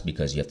media apps,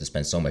 because you have to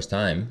spend so much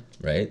time,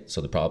 right? So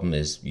the problem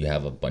is you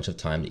have a bunch of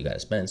time that you got to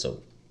spend.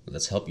 So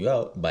let's help you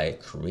out by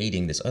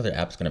creating this other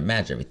app that's going to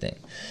manage everything.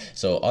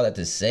 So all that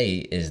to say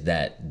is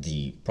that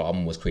the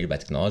problem was created by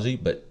technology,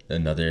 but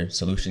another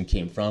solution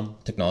came from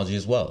technology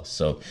as well.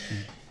 So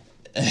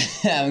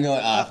I'm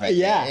going off right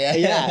Yeah.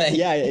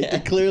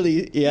 It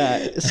clearly,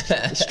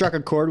 struck a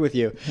chord with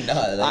you.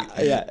 No, like,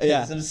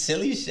 yeah. some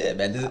silly shit,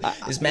 man.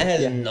 This man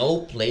has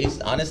no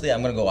place. Honestly,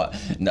 I'm gonna go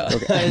off. No.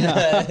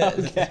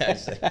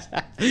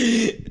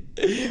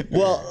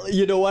 Well,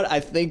 you know what? I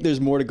think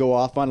there's more to go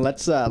off on.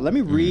 Let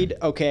me read.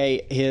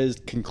 Okay, his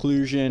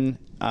conclusion.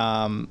 So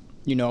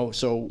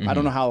I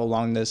don't know how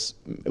long this.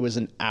 It was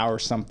an hour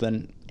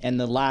something. In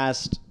the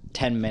last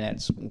 10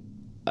 minutes,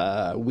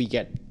 we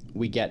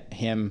get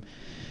him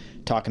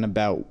talking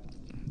about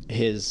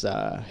his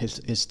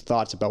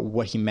thoughts about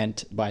what he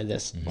meant by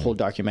this whole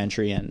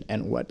documentary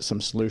and what some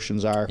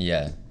solutions are.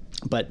 Yeah.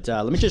 But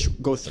let me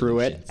just go through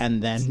it,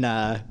 and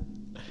then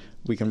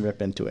we can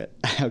rip into it.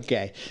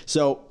 Okay.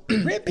 So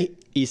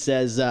he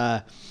says,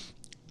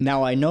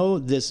 now I know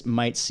this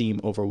might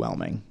seem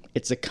overwhelming.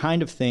 It's the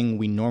kind of thing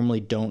we normally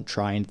don't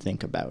try and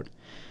think about.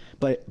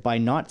 But by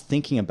not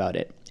thinking about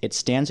it, it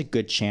stands a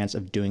good chance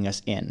of doing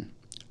us in.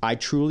 I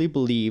truly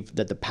believe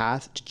that the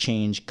path to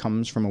change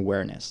comes from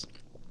awareness,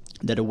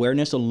 that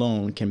awareness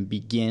alone can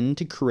begin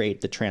to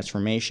create the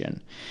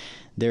transformation.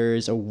 There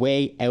is a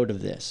way out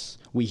of this.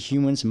 We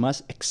humans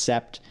must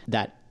accept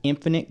that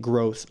infinite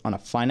growth on a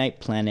finite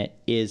planet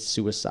is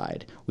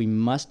suicide. We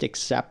must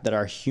accept that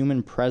our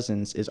human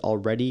presence is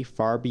already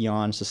far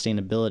beyond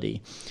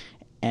sustainability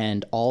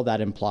and all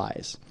that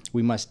implies.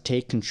 We must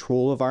take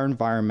control of our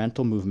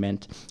environmental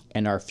movement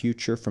and our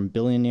future from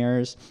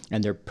billionaires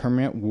and their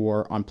permanent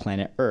war on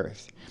planet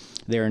Earth.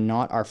 They are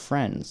not our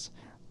friends.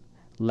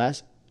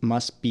 Less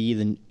must be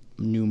the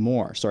new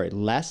more.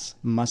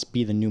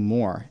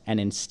 And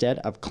instead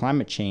of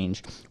climate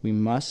change, we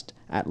must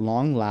at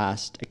long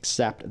last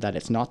accept that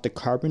it's not the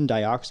carbon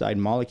dioxide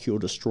molecule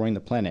destroying the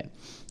planet.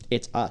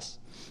 It's us.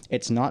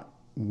 It's not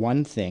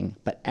one thing,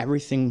 but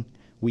everything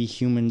we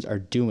humans are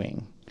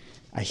doing.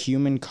 A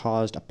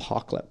human-caused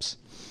apocalypse.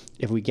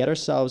 If we get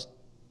ourselves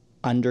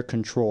under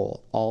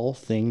control, all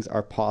things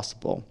are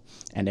possible.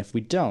 And if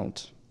we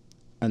don't,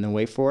 and then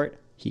wait for it,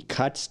 he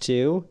cuts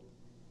to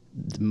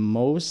the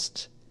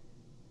most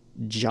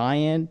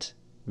giant,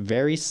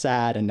 very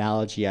sad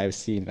analogy I've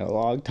seen in a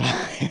long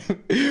time,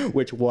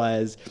 which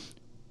was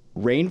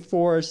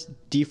rainforest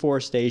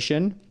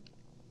deforestation,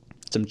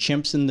 some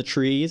chimps in the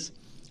trees.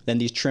 Then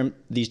these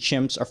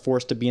chimps are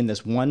forced to be in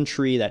this one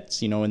tree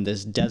that's, in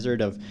this desert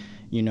of,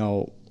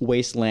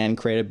 wasteland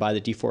created by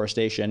the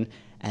deforestation.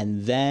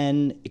 And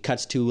then it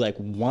cuts to like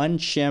one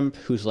chimp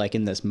who's like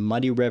in this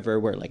muddy river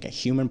where like a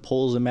human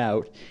pulls him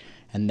out.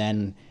 And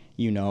then,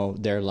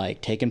 they're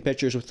like taking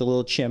pictures with the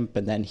little chimp,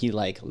 and then he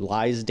like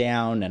lies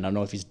down, and I don't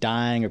know if he's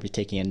dying or if he's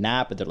taking a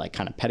nap, but they're like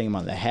kind of petting him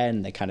on the head,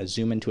 and they kind of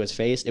zoom into his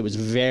face. It was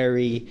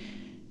very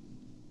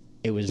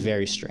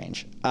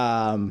strange.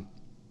 And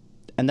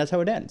that's how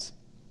it ends.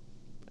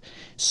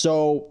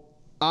 So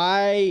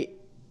I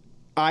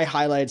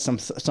highlighted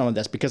some of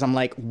this because I'm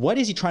like, what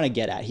is he trying to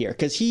get at here?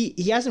 Because he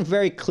hasn't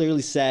very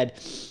clearly said,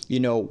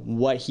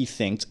 what he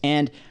thinks.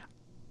 And,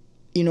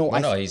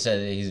 he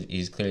said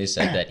he's clearly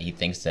said that he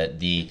thinks that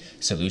the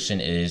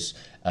solution is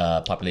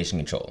population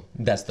control.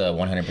 That's the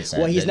 100%.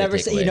 Well, he's never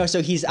said,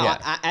 so he's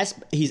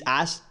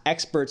asked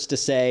experts to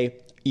say,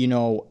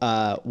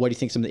 what do you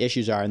think some of the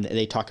issues are? And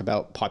they talk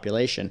about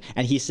population.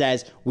 And he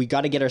says, we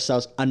got to get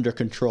ourselves under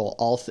control.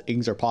 All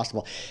things are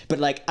possible. But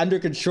like under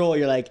control,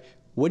 you're like,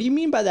 what do you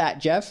mean by that,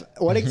 Jeff?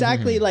 What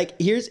exactly? Like,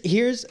 here's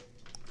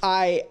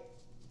what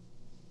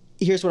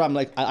I'm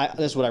like.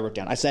 This is what I wrote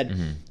down. I said,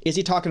 is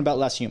he talking about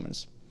less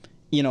humans?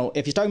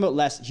 If he's talking about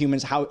less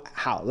humans, how?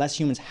 Less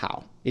humans,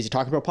 how? Is he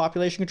talking about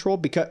population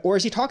control? Or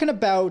is he talking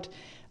about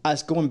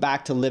us going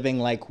back to living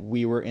like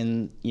we were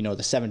in, the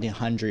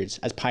 1700s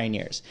as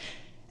pioneers?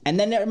 And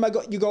then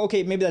you go,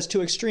 okay, maybe that's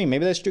too extreme.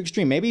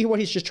 Maybe what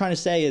he's just trying to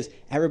say is,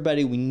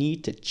 everybody, we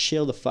need to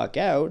chill the fuck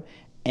out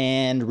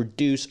and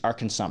reduce our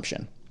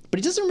consumption. But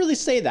he doesn't really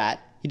say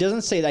that. He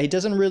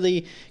doesn't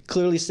really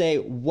clearly say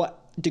what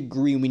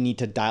degree we need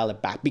to dial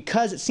it back,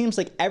 because it seems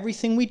like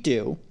everything we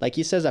do, like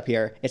he says up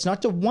here, it's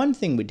not the one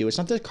thing we do. It's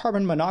not the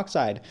carbon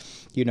monoxide,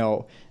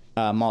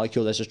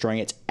 molecule that's destroying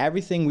it. It's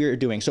everything we're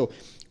doing. So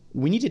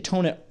we need to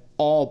tone it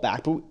all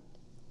back. But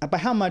by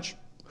how much,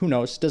 who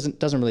knows?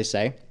 Doesn't really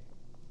say.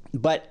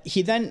 But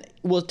he then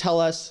will tell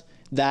us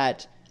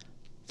that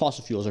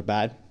fossil fuels are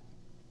bad.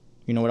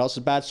 You know what else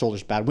is bad?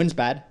 Solar's bad. Wind's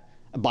bad.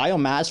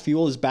 Biomass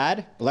fuel is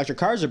bad. Electric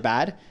cars are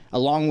bad,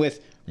 along with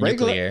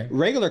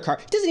regular car.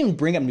 He doesn't even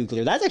bring up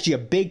nuclear. That's actually a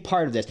big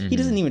part of this. He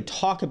doesn't even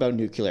talk about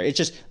nuclear. It's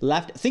just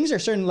left. Things are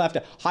certainly left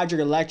out.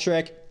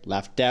 Hydroelectric,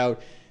 left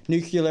out.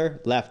 Nuclear,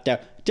 left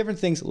out. Different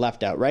things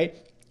left out, right?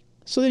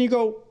 So then you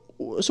go,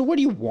 so what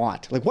do you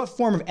want? Like, what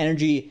form of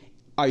energy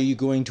are you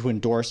going to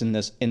endorse in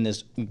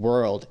this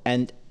world?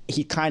 And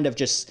he kind of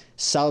just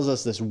sells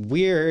us this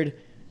weird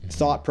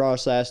thought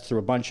process through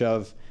a bunch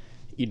of,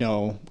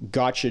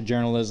 gotcha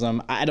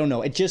journalism. I don't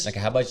know. It just like,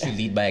 how about you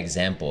lead by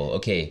example?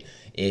 Okay,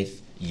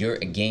 if you're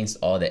against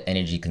all the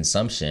energy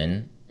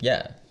consumption,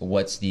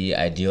 what's the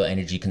ideal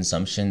energy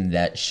consumption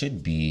that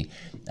should be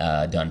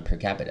done per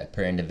capita,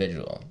 per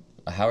individual?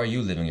 how are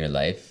you living your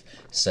life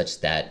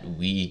such that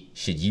we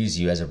should use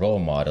you as a role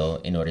model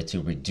in order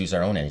to reduce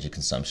our own energy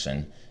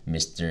consumption?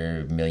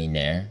 Mr.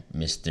 Millionaire,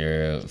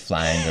 Mr.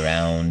 Flying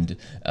around,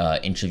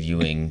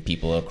 interviewing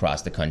people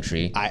across the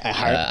country. I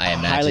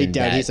highly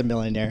doubt he's a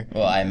millionaire.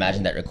 Well, I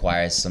imagine that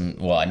requires some.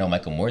 Well, I know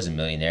Michael Moore's a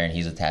millionaire and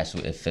he's attached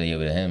to affiliate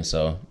with him,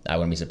 so I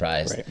wouldn't be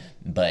surprised. Right.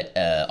 But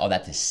all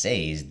that to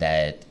say is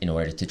that in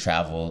order to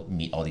travel,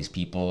 meet all these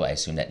people, I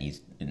assume that needs,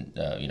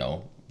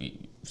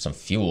 some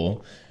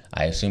fuel.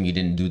 I assume you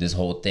didn't do this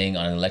whole thing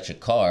on an electric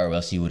car, or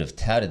else you would have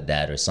touted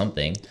that or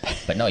something.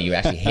 But no, you're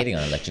actually hating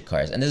on electric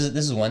cars. And this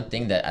is one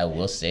thing that I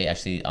will say,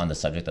 actually, on the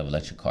subject of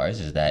electric cars,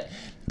 is that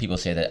people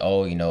say that,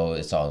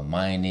 it's all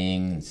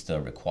mining, it's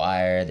still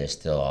required, there's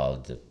still all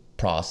the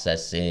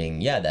processing.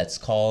 Yeah, that's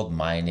called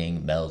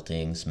mining,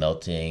 melting,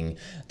 smelting,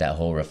 that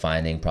whole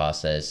refining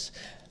process.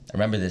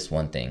 Remember this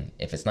one thing.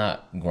 If it's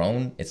not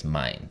grown, it's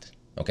mined.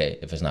 Okay?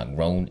 If it's not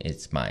grown,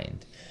 it's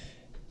mined.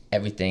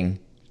 Everything,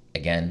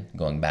 again,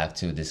 going back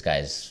to this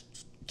guy's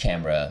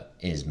camera,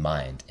 is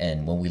mined.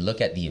 And when we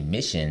look at the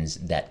emissions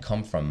that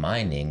come from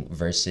mining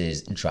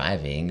versus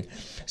driving,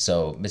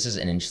 so this is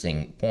an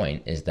interesting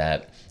point, is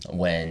that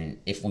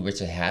if we were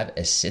to have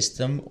a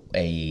system,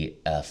 a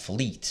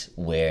fleet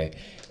where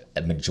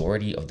a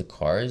majority of the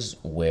cars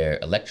were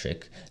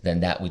electric, then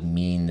that would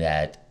mean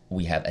that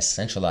we have a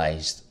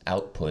centralized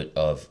output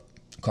of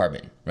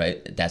carbon,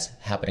 right? That's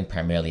happening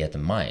primarily at the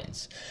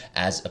mines,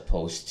 as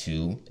opposed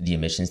to the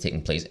emissions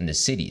taking place in the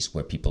cities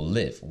where people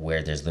live,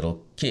 where there's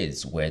little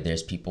kids, where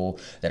there's people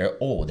that are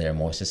old, that are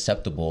more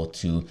susceptible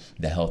to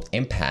the health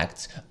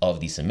impacts of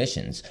these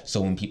emissions.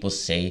 So when people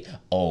say,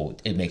 oh,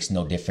 it makes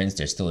no difference,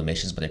 there's still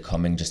emissions, but they're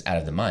coming just out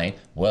of the mine,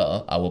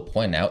 well, I will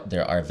point out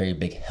there are very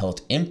big health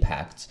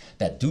impacts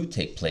that do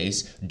take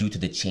place due to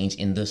the change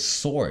in the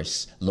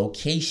source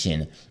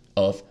location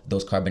of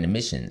those carbon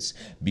emissions,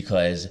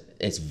 because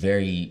it's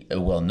very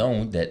well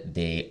known that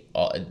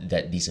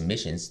that these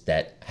emissions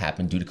that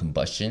happen due to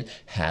combustion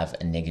have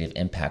a negative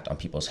impact on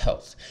people's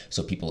health.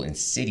 So people in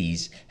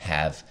cities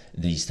have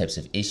these types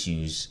of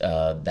issues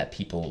that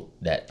people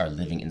that are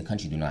living in the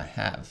country do not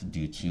have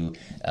due to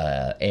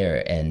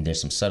air. And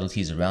there's some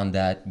subtleties around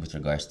that with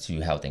regards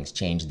to how things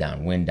change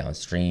downwind,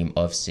 downstream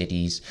of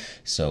cities.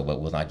 So,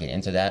 but we'll not get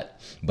into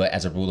that. But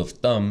as a rule of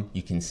thumb,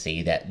 you can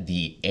say that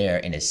the air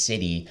in a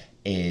city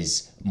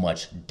is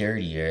much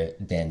dirtier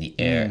than the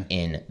air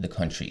in the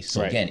country.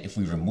 So again, if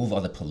we remove all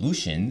the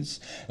pollutions,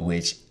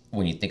 which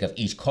when you think of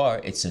each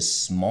car, it's a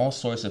small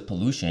source of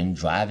pollution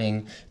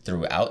driving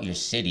throughout your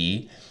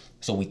city.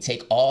 So we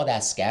take all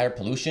that scattered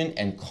pollution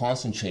and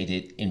concentrate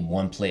it in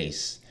one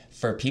place.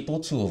 For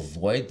people to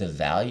avoid the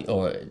value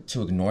or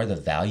to ignore the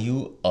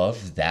value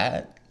of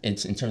that in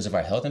terms of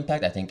our health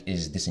impact, I think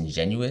is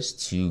disingenuous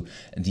to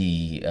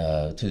the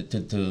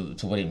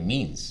to what it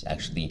means,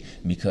 actually,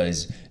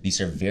 because these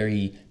are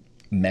very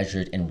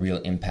measured and real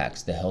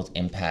impacts, the health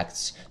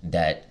impacts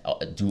that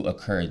do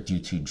occur due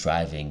to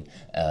driving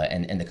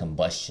and the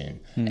combustion.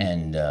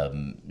 And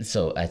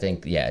so I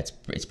think,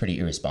 it's pretty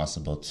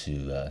irresponsible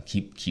to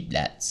keep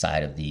that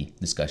side of the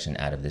discussion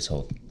out of this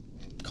whole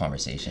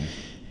conversation.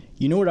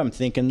 You know what I'm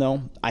thinking,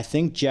 though? I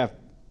think Jeff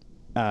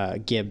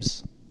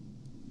Gibbs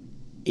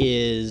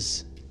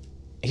here's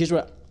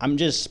what I'm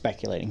just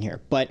speculating here,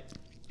 but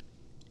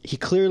he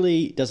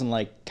clearly doesn't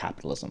like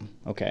capitalism.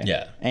 Okay.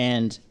 Yeah.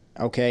 And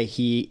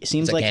he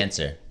seems it's like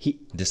cancer.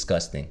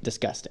 Disgusting,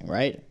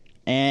 right?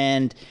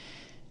 And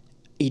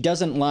he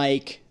doesn't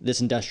like this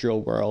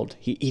industrial world.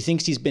 He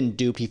thinks he's been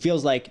duped. He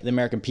feels like the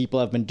American people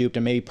have been duped,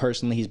 and maybe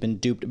personally he's been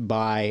duped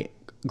by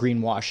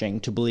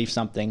greenwashing to believe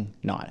something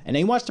not. And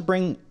he wants to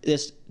bring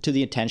this to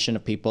the attention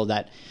of people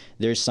that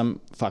there's some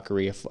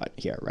fuckery afoot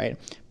here, right?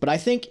 But I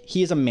think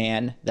he is a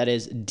man that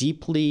is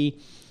deeply,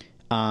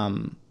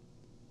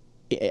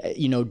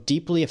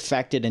 deeply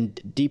affected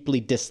and deeply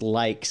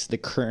dislikes the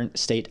current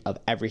state of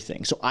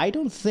everything. So I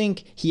don't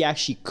think he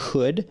actually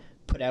could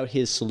put out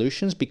his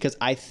solutions, because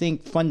I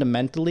think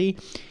fundamentally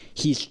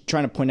he's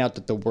trying to point out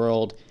that the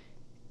world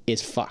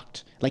is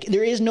fucked. Like,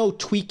 there is no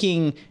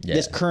tweaking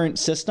this current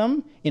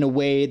system in a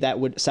way that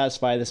would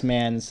satisfy this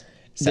man's...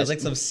 Sounds like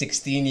some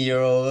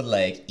 16-year-old,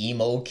 like,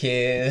 emo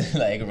kid,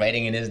 like,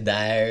 writing in his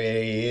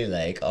diary,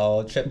 like,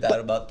 all tripped out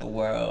about the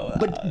world.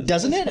 But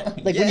doesn't it?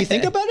 Like, when you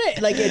think about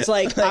it, like, it's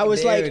like, I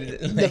was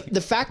dude, like,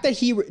 the fact that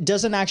he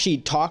doesn't actually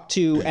talk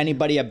to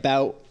anybody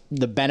about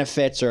the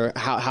benefits or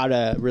how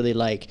to really,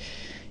 like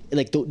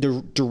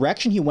the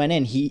direction he went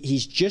in,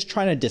 he's just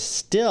trying to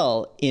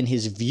distill in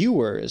his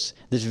viewers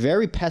this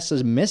very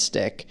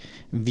pessimistic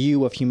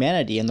view of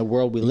humanity and the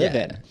world we live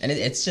in. And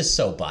it's just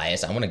so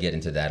biased. I want to get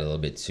into that a little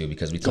bit too,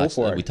 because we talked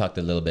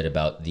a little bit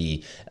about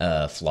the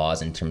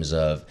flaws in terms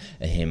of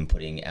him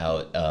putting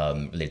out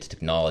related to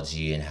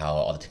technology and how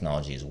all the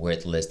technology is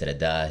worthless,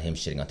 him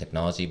shitting on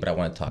technology. But I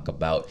want to talk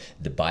about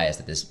the bias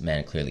that this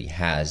man clearly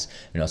has.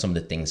 Some of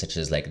the things such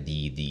as like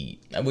the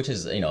which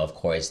is, of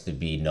course, to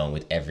be known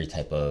with every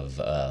type of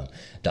of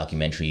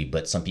documentary,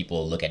 but some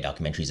people look at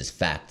documentaries as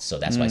fact. So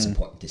that's why it's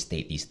important to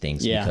state these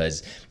things,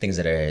 because things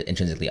that are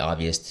intrinsically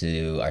obvious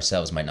to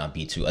ourselves might not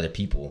be to other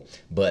people.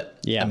 But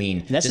I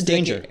mean, that's the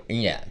danger.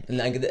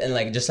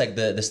 And just like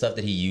the stuff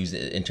that he used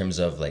in terms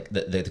of like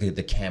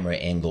the camera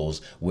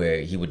angles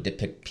where he would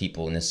depict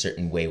people in a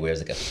certain way, where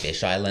it's like a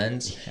fisheye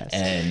lens,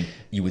 and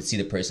you would see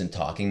the person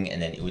talking,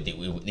 and then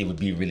they would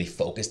be really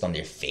focused on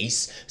their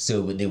face,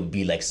 so they would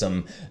be like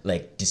some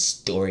like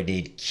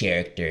distorted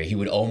character. He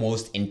would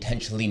almost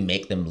intentionally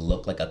make them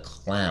look like a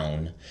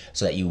clown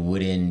so that you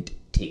wouldn't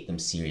take them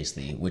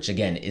seriously, which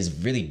again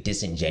is really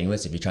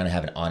disingenuous if you're trying to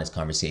have an honest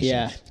conversation.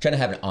 If you're trying to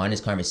have an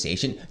honest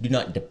conversation, do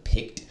not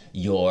depict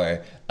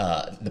your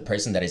the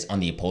person that is on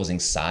the opposing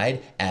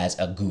side as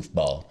a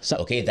goofball.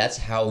 Okay, that's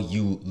how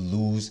you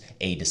lose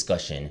a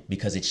discussion,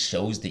 because it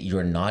shows that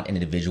you're not an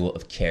individual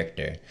of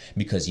character,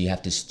 because you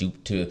have to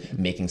stoop to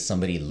making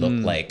somebody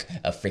look like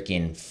a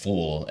freaking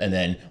fool, and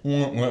then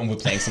we're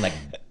playing some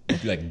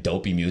like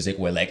dopey music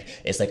where like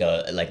it's like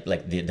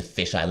the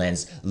fisheye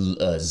lens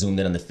zoomed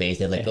in on the face.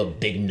 They have like a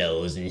big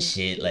nose and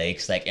shit. Like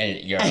it's like, and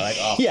you're like,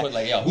 oh,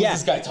 like, yo, who's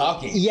this guy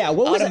talking? What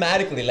was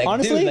automatically that? Like,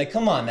 honestly? dude, like,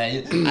 come on,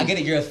 man. I get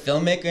it, you're a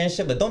filmmaker and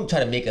shit, but don't try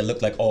to make it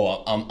look like,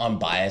 oh, I'm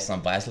biased.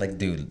 Like,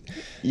 dude,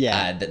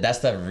 that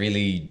stuff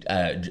really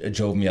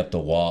drove me up the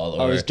wall.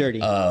 Or, it's dirty.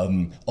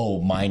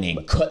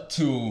 Mining. Cut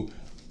to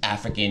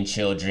African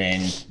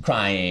children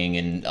crying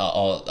and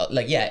all,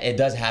 like, it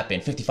does happen.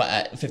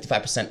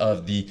 55%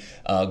 of the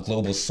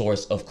global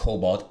source of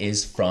cobalt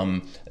is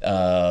from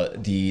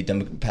the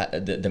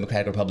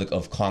Democratic Republic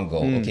of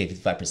Congo. Okay,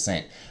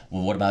 55%.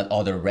 Well, what about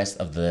all the rest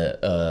of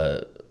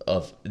the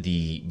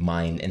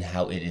mine and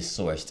how it is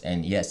sourced?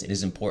 And yes, it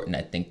is important,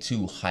 I think,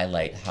 to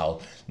highlight how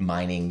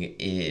mining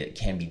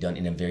can be done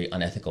in a very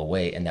unethical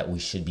way, and that we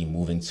should be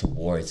moving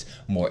towards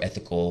more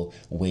ethical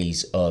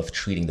ways of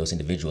treating those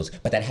individuals.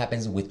 But that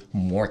happens with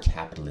more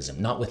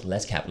capitalism, not with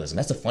less capitalism.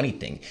 That's the funny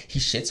thing. He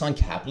shits on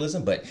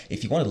capitalism, but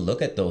if you want to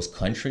look at those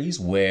countries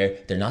where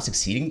they're not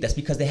succeeding, that's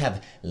because they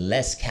have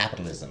less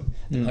capitalism.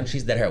 The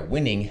countries that are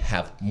winning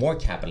have more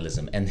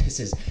capitalism. And this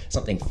is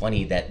something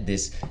funny that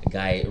this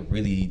guy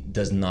really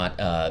does not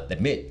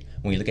admit.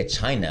 When you look at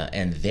China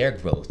and their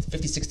growth,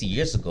 50, 60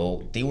 years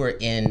ago, they were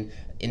in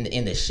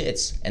the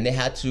shits, and they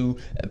had to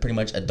pretty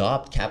much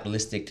adopt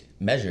capitalistic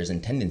measures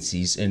and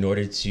tendencies in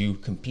order to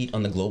compete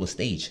on the global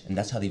stage. And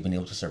that's how they've been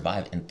able to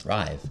survive and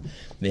thrive.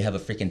 They have a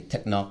freaking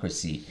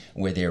technocracy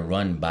where they're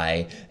run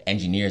by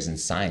engineers and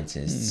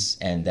scientists,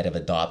 and that have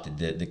adopted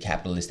the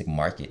capitalistic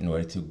market in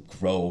order to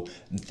grow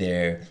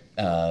their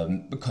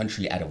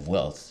country out of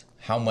wealth.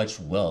 How much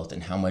wealth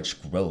and how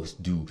much growth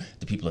do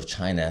the people of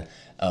China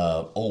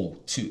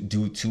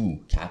due to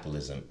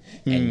capitalism?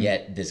 And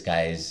yet this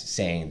guy is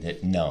saying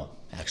that no,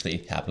 actually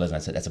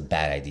capitalism, that's a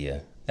bad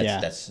idea.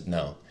 That's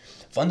no.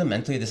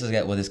 Fundamentally, this is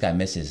what this guy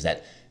misses,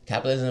 that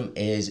capitalism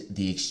is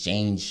the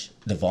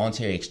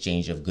voluntary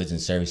exchange of goods and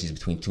services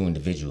between two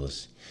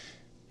individuals.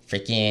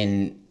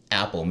 Freaking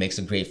Apple makes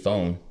a great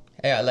phone.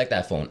 Hey, I like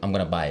that phone, I'm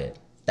gonna buy it.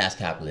 That's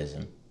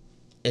capitalism.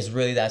 It's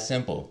really that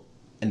simple.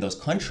 In those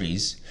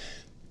countries,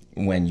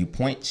 when you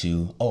point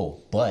to,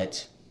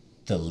 but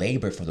the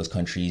labor for those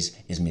countries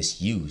is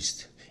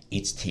misused,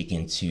 it's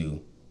taken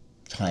to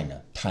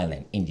China,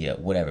 Thailand, India,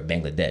 whatever,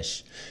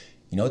 Bangladesh.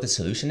 You know what the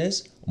solution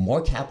is?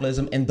 More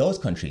capitalism in those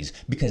countries,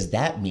 because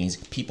that means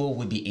people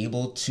would be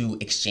able to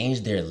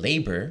exchange their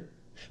labor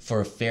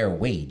for a fair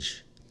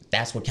wage.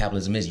 That's what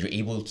capitalism is. You're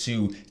able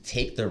to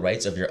take the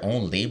rights of your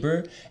own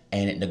labor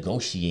and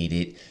negotiate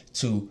it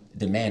to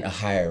demand a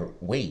higher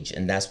wage.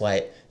 And that's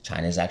why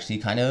China is actually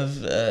kind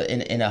of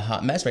in a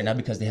hot mess right now,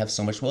 because they have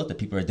so much wealth that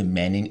people are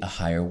demanding a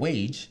higher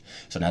wage.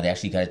 So now they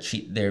actually got to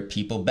treat their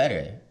people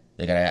better.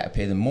 They got to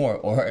pay them more,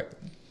 or,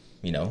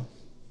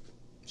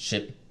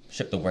 ship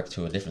the work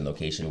to a different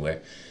location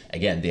where,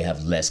 again, they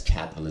have less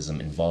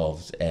capitalism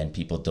involved and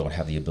people don't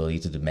have the ability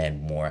to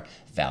demand more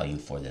value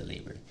for their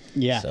labor.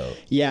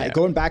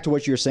 Going back to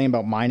what you were saying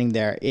about mining,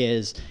 there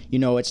is,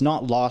 it's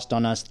not lost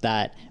on us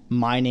that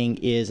mining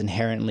is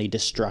inherently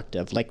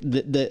destructive. Like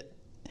the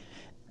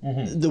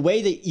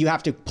way that you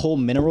have to pull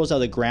minerals out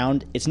of the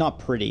ground, it's not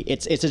pretty.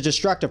 It's a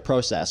destructive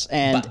process,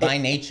 and by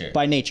nature.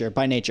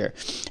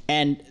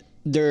 And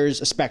there's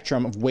a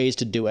spectrum of ways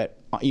to do it.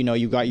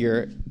 You've got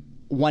your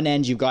one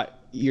end, you've got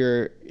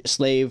your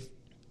slave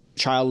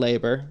child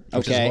labor,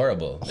 which is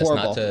horrible. That's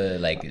not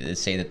to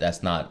say that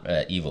that's not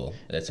evil.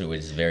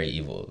 It's very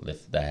evil.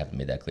 If I haven't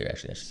made that clear,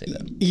 actually, I should say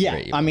that.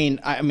 Yeah, I mean,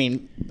 I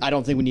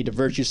don't think we need to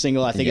virtue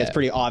single. I think it's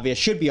pretty obvious.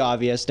 Should be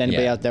obvious to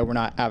anybody out there. We're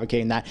not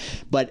advocating that.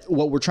 But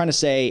what we're trying to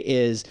say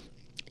is,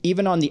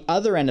 even on the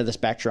other end of the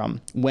spectrum,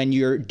 when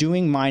you're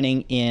doing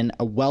mining in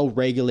a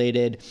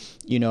well-regulated,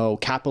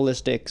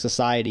 capitalistic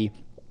society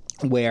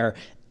where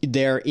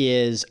there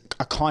is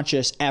a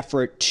conscious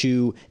effort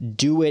to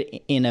do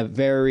it in a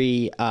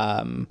very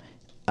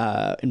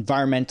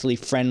environmentally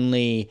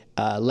friendly,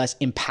 less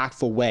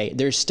impactful way,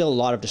 there's still a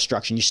lot of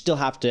destruction. You still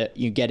have to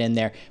get in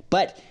there.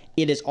 But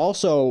it is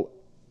also,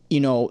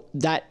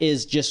 that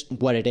is just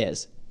what it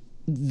is.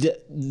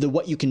 the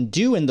what you can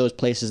do in those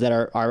places that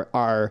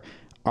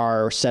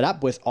are set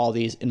up with all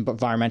these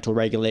environmental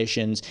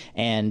regulations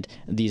and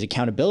these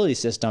accountability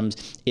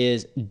systems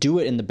is do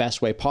it in the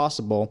best way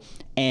possible.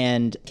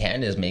 And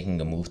Canada's making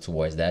a move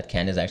towards that.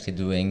 Canada's actually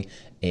doing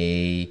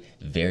a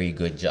very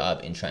good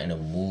job in trying to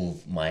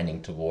move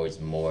mining towards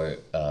more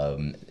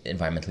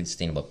environmentally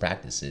sustainable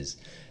practices.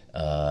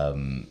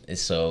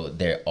 So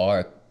there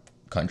are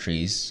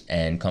countries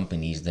and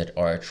companies that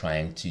are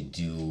trying to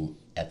do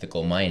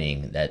ethical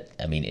mining. That,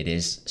 I mean, it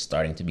is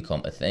starting to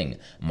become a thing.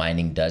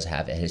 Mining does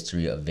have a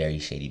history of very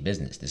shady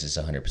business. This is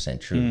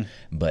 100% true.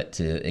 But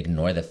to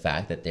ignore the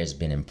fact that there's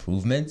been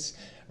improvements,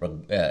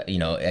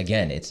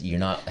 again, you're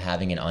not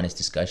having an honest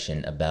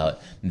discussion about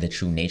the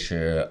true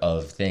nature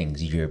of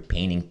things. You're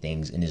painting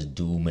things in this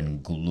doom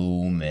and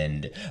gloom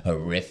and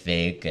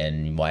horrific,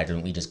 and why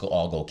don't we just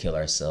all go kill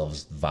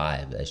ourselves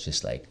vibe. That's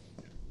just like,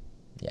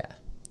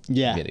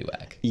 yeah, really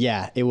whack.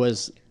 Yeah, that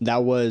was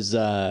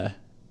a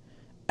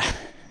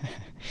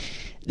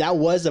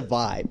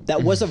vibe.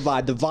 That was a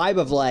vibe. The vibe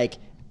of like,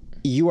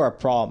 you are a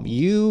problem.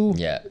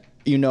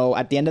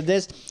 At the end of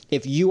this,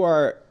 if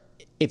you're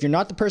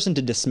not the person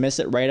to dismiss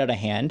it right out of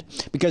hand,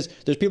 because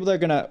there's people that are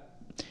gonna,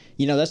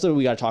 that's what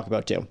we got to talk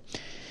about too.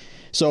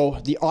 So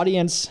the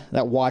audience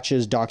that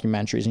watches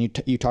documentaries,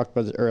 and you talked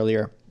about it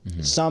earlier,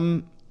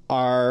 some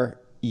are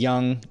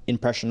young,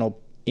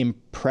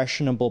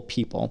 impressionable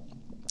people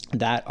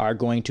that are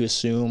going to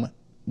assume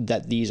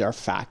that these are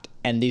fact,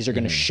 and these are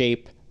going to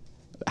shape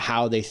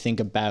how they think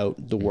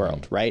about the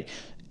world, right?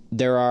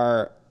 There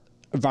are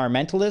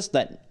environmentalists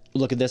that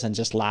look at this and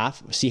just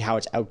laugh, see how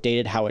it's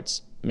outdated, how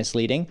it's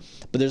misleading.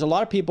 But there's a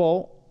lot of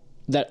people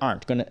that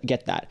aren't going to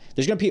get that.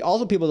 There's going to be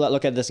also people that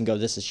look at this and go,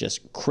 this is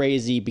just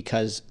crazy,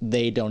 because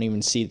they don't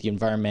even see the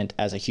environment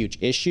as a huge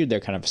issue. They're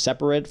kind of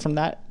separate from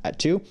that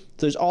too.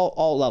 So there's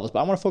all levels. But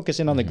I want to focus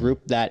in on the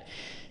group that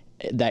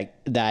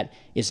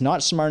is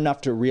not smart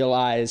enough to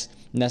realize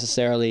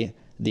necessarily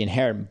the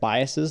inherent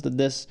biases that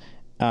this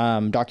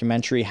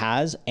documentary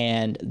has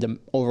and the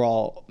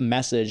overall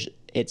message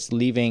it's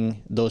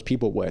leaving those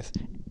people with.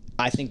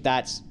 I think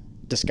that's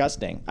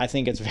disgusting. I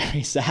think it's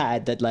very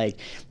sad that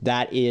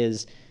that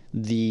is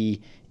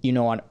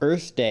on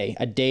Earth Day,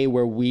 a day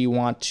where we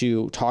want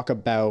to talk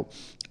about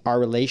our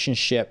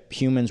relationship,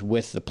 humans,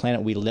 with the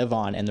planet we live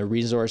on and the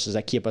resources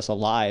that keep us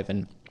alive,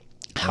 and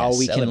how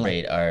we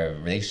celebrate our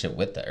relationship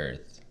with the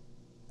Earth.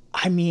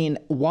 I mean,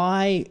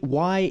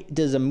 why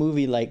does a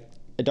movie like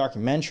a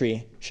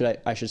documentary,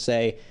 I should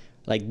say,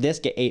 like this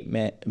get 8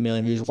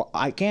 million views?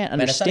 I can't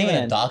understand. Man, it's not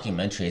even a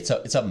documentary. It's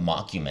a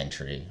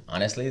mockumentary.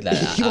 Honestly,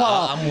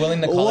 I'm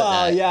willing to call it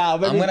that. Yeah,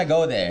 I'm gonna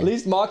go there. At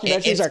least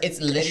mockumentaries are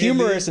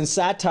humorous and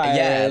satire.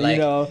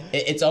 Yeah,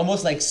 it's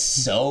almost like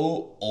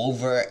so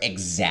over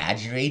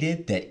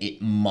exaggerated that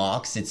it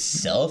mocks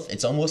itself.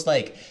 It's almost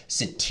like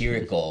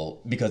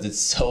satirical because it's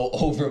so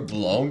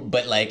overblown.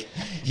 But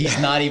he's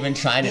not even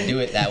trying to do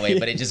it that way.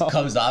 But it just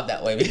comes off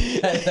that way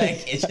because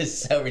it's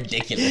just so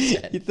ridiculous.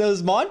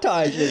 Those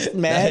montages,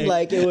 man.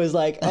 It was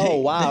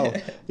oh wow,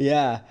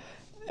 yeah.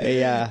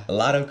 A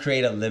lot of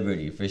creative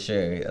liberty for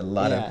sure. A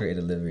lot of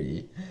creative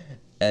liberty,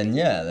 and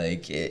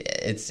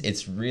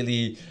it's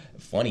really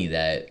funny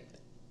that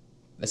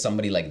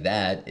somebody like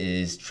that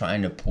is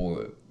trying to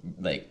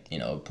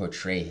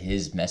portray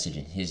his message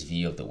and his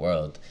view of the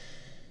world,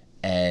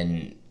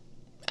 and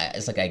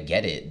it's I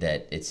get it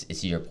that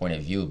it's your point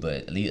of view,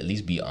 but at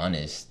least be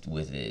honest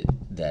with it.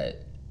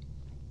 That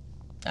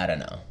I don't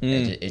know.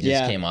 It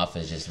just came off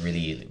as just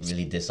really,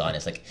 really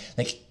dishonest,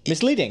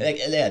 misleading.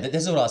 This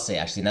is what I'll say.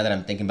 Actually, now that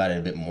I'm thinking about it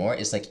a bit more,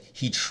 it's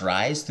he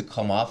tries to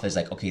come off as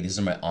okay, these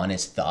are my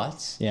honest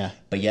thoughts. Yeah.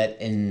 But yet,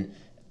 in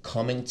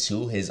coming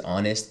to his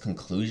honest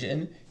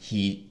conclusion,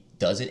 he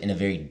does it in a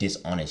very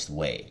dishonest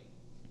way.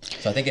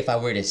 So I think if I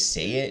were to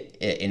say it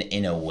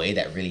in a way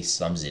that really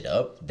sums it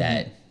up,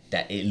 that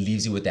it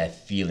leaves you with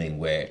that feeling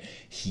where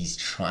he's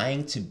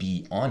trying to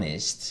be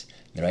honest.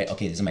 Right?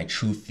 Okay, these are my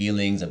true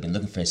feelings. I've been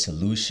looking for a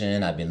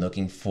solution. I've been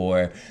looking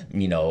for,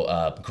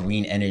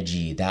 green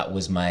energy. That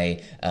was my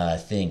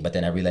thing. But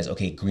then I realized,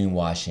 okay,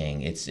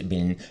 greenwashing. It's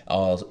been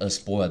all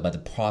spoiled by the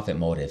profit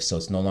motive, so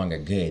it's no longer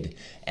good.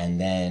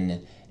 And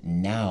then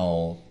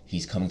now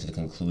he's coming to the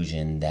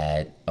conclusion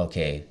that,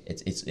 okay,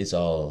 it's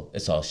all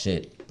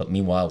shit. But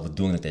meanwhile, we're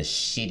doing the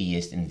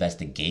shittiest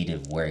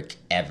investigative work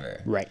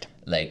ever. Right.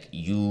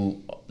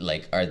 You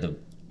are the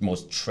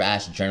most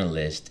trash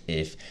journalist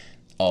if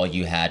all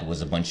you had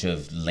was a bunch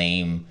of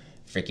lame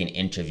freaking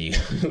interviews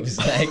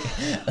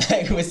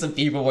with some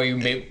people where you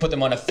may put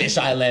them on a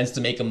fisheye lens to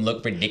make them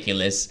look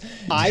ridiculous.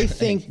 I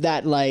think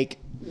that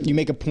you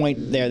make a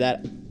point there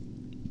that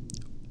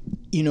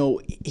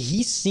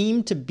he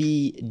seemed to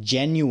be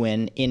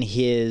genuine in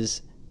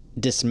his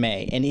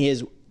dismay and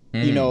his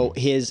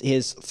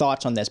his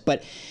thoughts on this.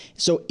 But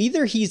so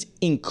either he's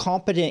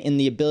incompetent in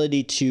the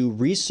ability to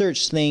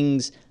research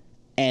things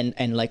and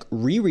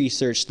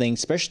re-research things,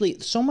 especially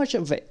so much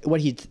of what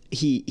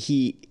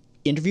he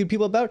interviewed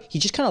people about, he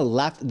just kind of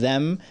left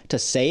them to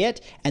say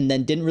it and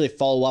then didn't really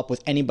follow up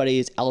with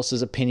anybody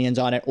else's opinions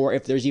on it. Or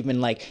if there's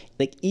even like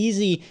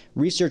easy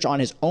research on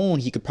his own,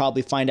 he could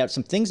probably find out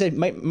some things that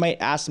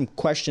might ask some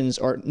questions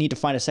or need to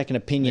find a second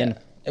opinion. Yeah.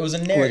 It was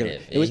a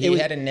narrative. He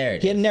had a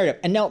narrative. He had a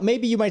narrative. And now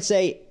maybe you might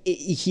say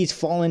he's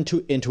fallen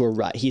into a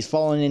rut. He's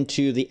fallen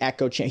into the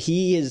echo chamber.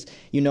 He is,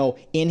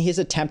 in his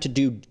attempt to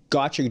do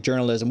gotcha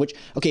journalism, which,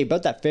 okay,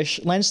 about that fish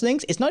lens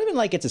things, it's not even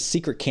like it's a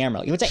secret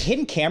camera. Like, it's a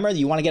hidden camera that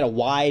you want to get a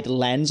wide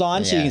lens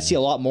on so you can see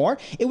a lot more.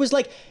 It was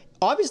like,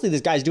 obviously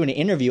this guy's doing an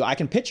interview. I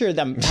can picture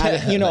them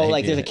having,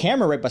 like there's a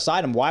camera right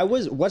beside him.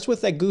 What's with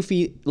that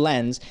goofy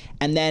lens?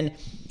 And then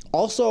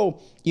also,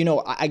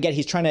 I get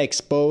he's trying to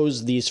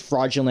expose these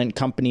fraudulent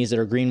companies that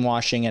are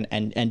greenwashing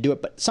and do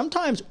it. But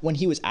sometimes when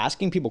he was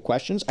asking people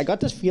questions, I got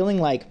this feeling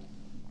like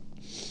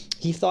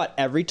he thought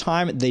every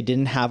time they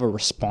didn't have a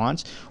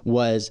response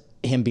was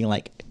him being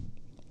like,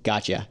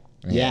 gotcha.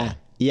 Yeah,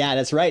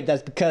 that's right.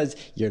 That's because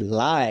you're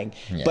lying.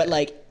 Yeah. But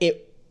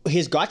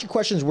his gotcha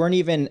questions weren't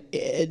even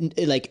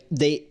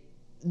the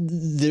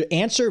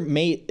answer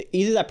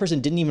either that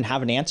person didn't even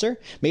have an answer.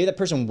 Maybe that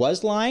person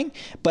was lying,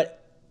 but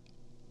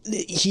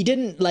he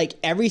didn't,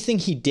 everything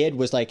he did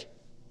was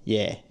you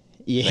lying.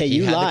 He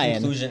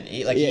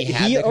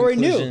had the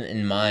conclusion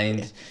in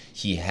mind.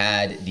 He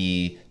had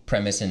the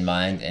premise in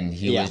mind, and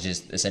he was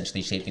just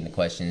essentially shaping the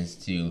questions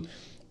to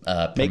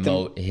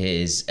promote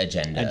his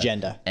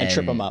agenda and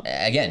trip him up.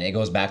 Again, it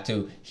goes back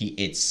to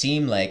it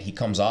seemed like he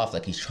comes off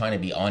like he's trying to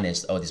be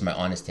honest. Oh, this is my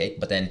honest take,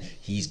 but then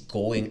he's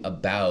going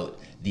about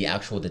the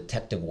actual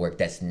detective work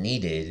that's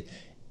needed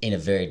in a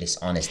very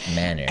dishonest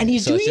manner. And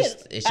he's doing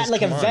it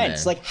at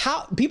events.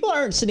 How people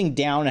aren't sitting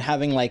down and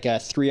having a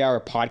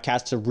 3-hour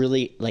podcast to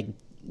really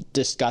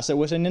discuss it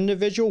with an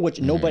individual, which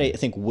nobody I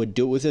think would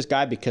do it with this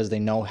guy because they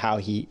know how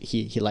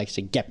he likes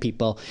to get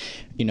people,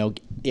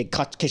 it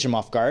catch them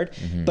off guard.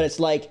 But it's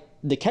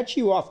the catch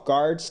you off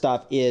guard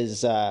stuff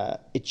is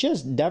it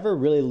just never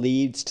really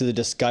leads to the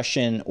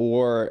discussion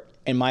or,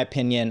 in my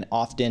opinion,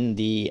 often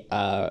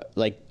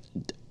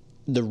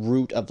the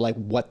root of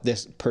what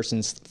this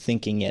person's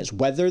thinking is,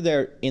 whether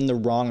they're in the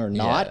wrong or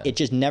not. It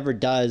just never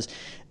does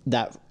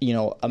that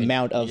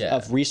amount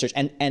of research,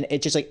 and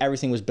it just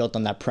everything was built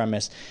on that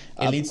premise.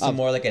 It leads to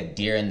more like a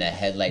deer in the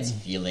headlights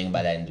feeling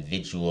by that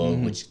individual,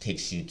 which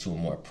takes you to a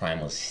more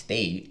primal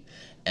state,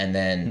 and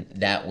then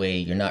that way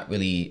you're not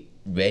really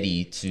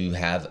ready to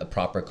have a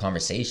proper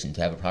conversation,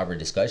 to have a proper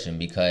discussion,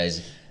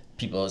 because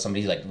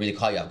somebody's really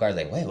caught you off guard,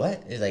 wait,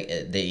 what?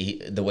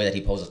 It's the way that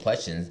he poses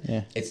questions,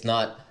 it's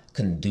not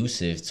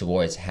conducive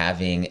towards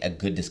having a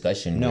good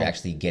discussion. We're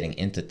actually getting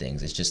into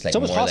things. It's just it's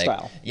almost more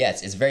hostile.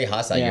 It's very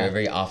hostile. You're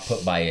very off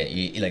put by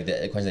it.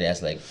 The question that he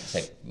asked,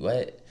 it's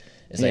what?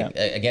 It's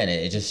again,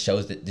 it just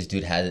shows that this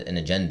dude had an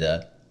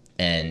agenda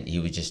and he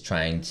was just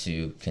trying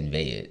to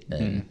convey it.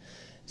 And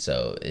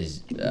so is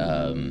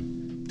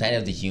Planet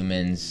of the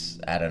Humans,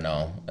 I don't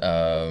know.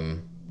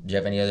 Do you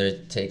have any other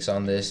takes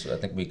on this? I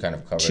think we kind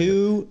of covered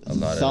a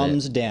lot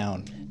thumbs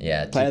down.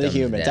 Yeah, Planet of the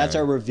Humans. That's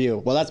our review.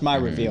 Well, that's my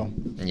review.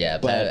 Yeah,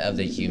 Planet of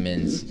the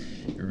Humans,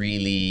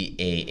 really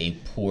a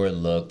poor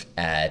look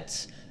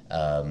at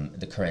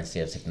the current state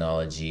of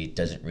technology.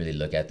 Doesn't really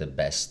look at the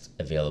best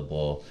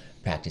available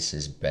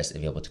practices, best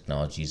available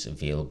technologies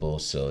available.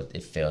 So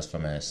it fails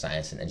from a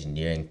science and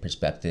engineering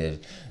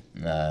perspective.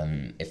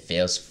 It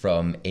fails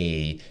from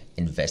a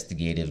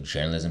investigative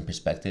journalism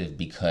perspective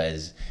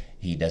because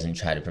he doesn't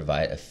try to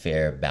provide a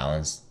fair,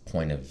 balanced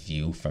point of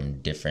view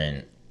from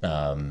different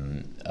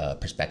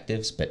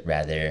perspectives, but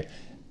rather,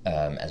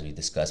 as we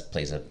discussed,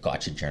 plays a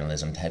gotcha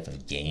journalism type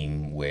of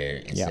game where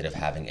instead of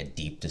having a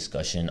deep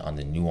discussion on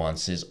the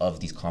nuances of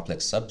these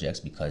complex subjects,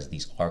 because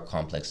these are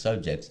complex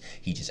subjects,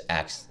 he just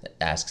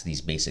asks these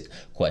basic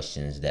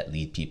questions that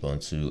lead people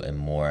into a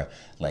more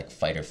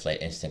fight or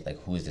flight instinct,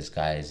 who is this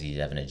guy? Does he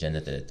have an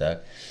agenda?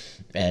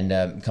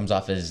 And comes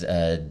off as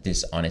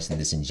dishonest and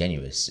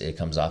disingenuous. It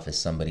comes off as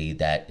somebody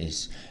that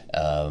is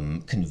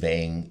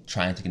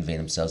trying to convey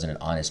themselves in an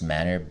honest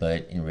manner,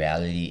 but in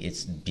reality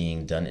it's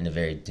being done in a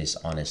very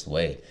dishonest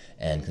way.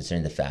 And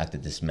considering the fact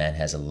that this man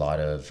has a lot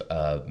of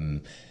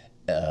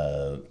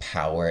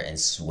power and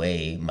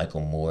sway,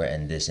 Michael Moore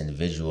and this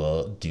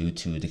individual, due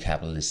to the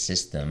capitalist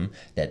system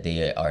that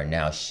they are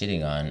now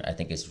shitting on, I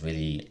think it's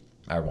really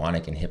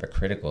ironic and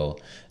hypocritical,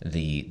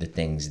 the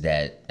things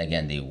that,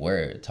 again, they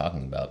were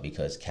talking about,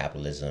 because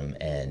capitalism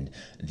and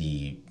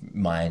the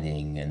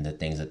mining and the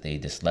things that they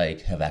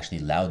dislike have actually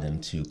allowed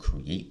them to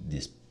create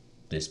this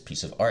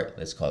piece of art,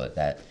 let's call it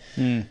that.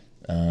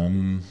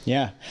 One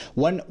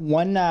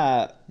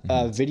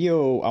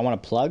video I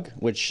want to plug,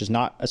 which is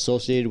not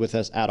associated with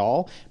us at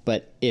all,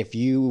 but if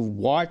you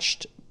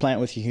watched Planet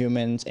with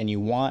Humans and you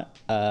want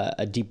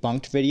a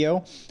debunked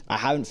video, I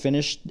haven't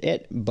finished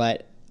it,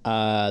 but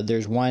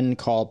there's one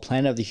called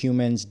Planet of the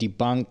Humans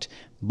Debunked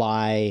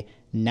by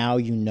Now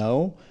You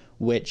Know,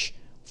 which,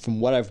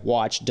 from what I've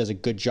watched, does a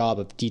good job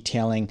of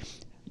detailing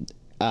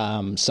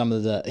some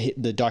of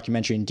the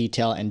documentary in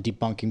detail and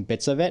debunking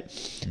bits of it.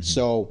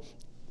 So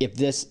if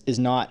this is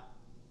not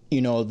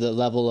the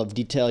level of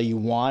detail you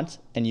want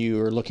and you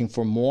are looking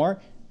for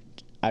more,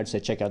 I'd say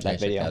check out that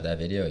video. Check out that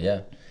video,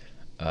 yeah.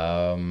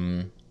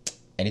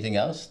 Anything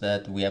else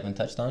that we haven't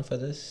touched on for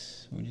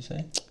this, would you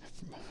say?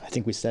 I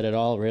think we said it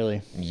all,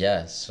 really.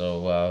 Yeah,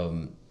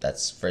 so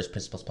that's First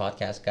Principles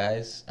Podcast,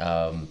 guys.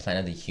 Planet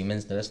of the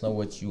Humans. Let us know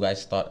what you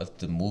guys thought of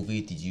the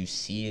movie. Did you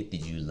see it?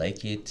 Did you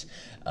like it?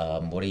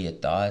 What are your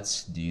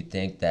thoughts? Do you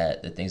think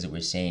that the things that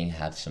we're saying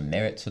have some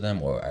merit to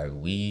them, or are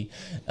we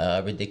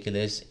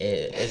ridiculous?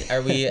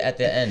 Are we at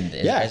the end?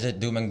 Is it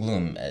doom and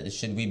gloom?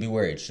 Should we be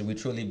worried? Should we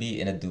truly be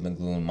in a doom and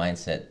gloom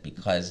mindset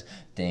because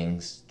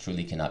things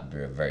truly cannot be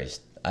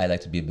reversed? I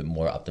like to be a bit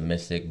more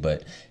optimistic,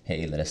 but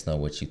hey, let us know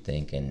what you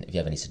think. And if you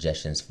have any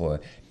suggestions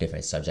for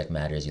different subject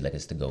matters you'd like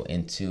us to go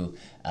into,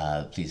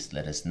 please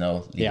let us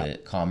know. Leave a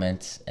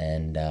comment.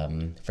 And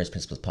First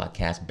Principles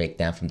Podcast, break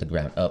down from the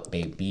ground up,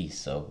 baby.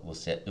 So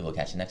we'll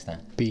catch you next time.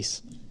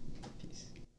 Peace.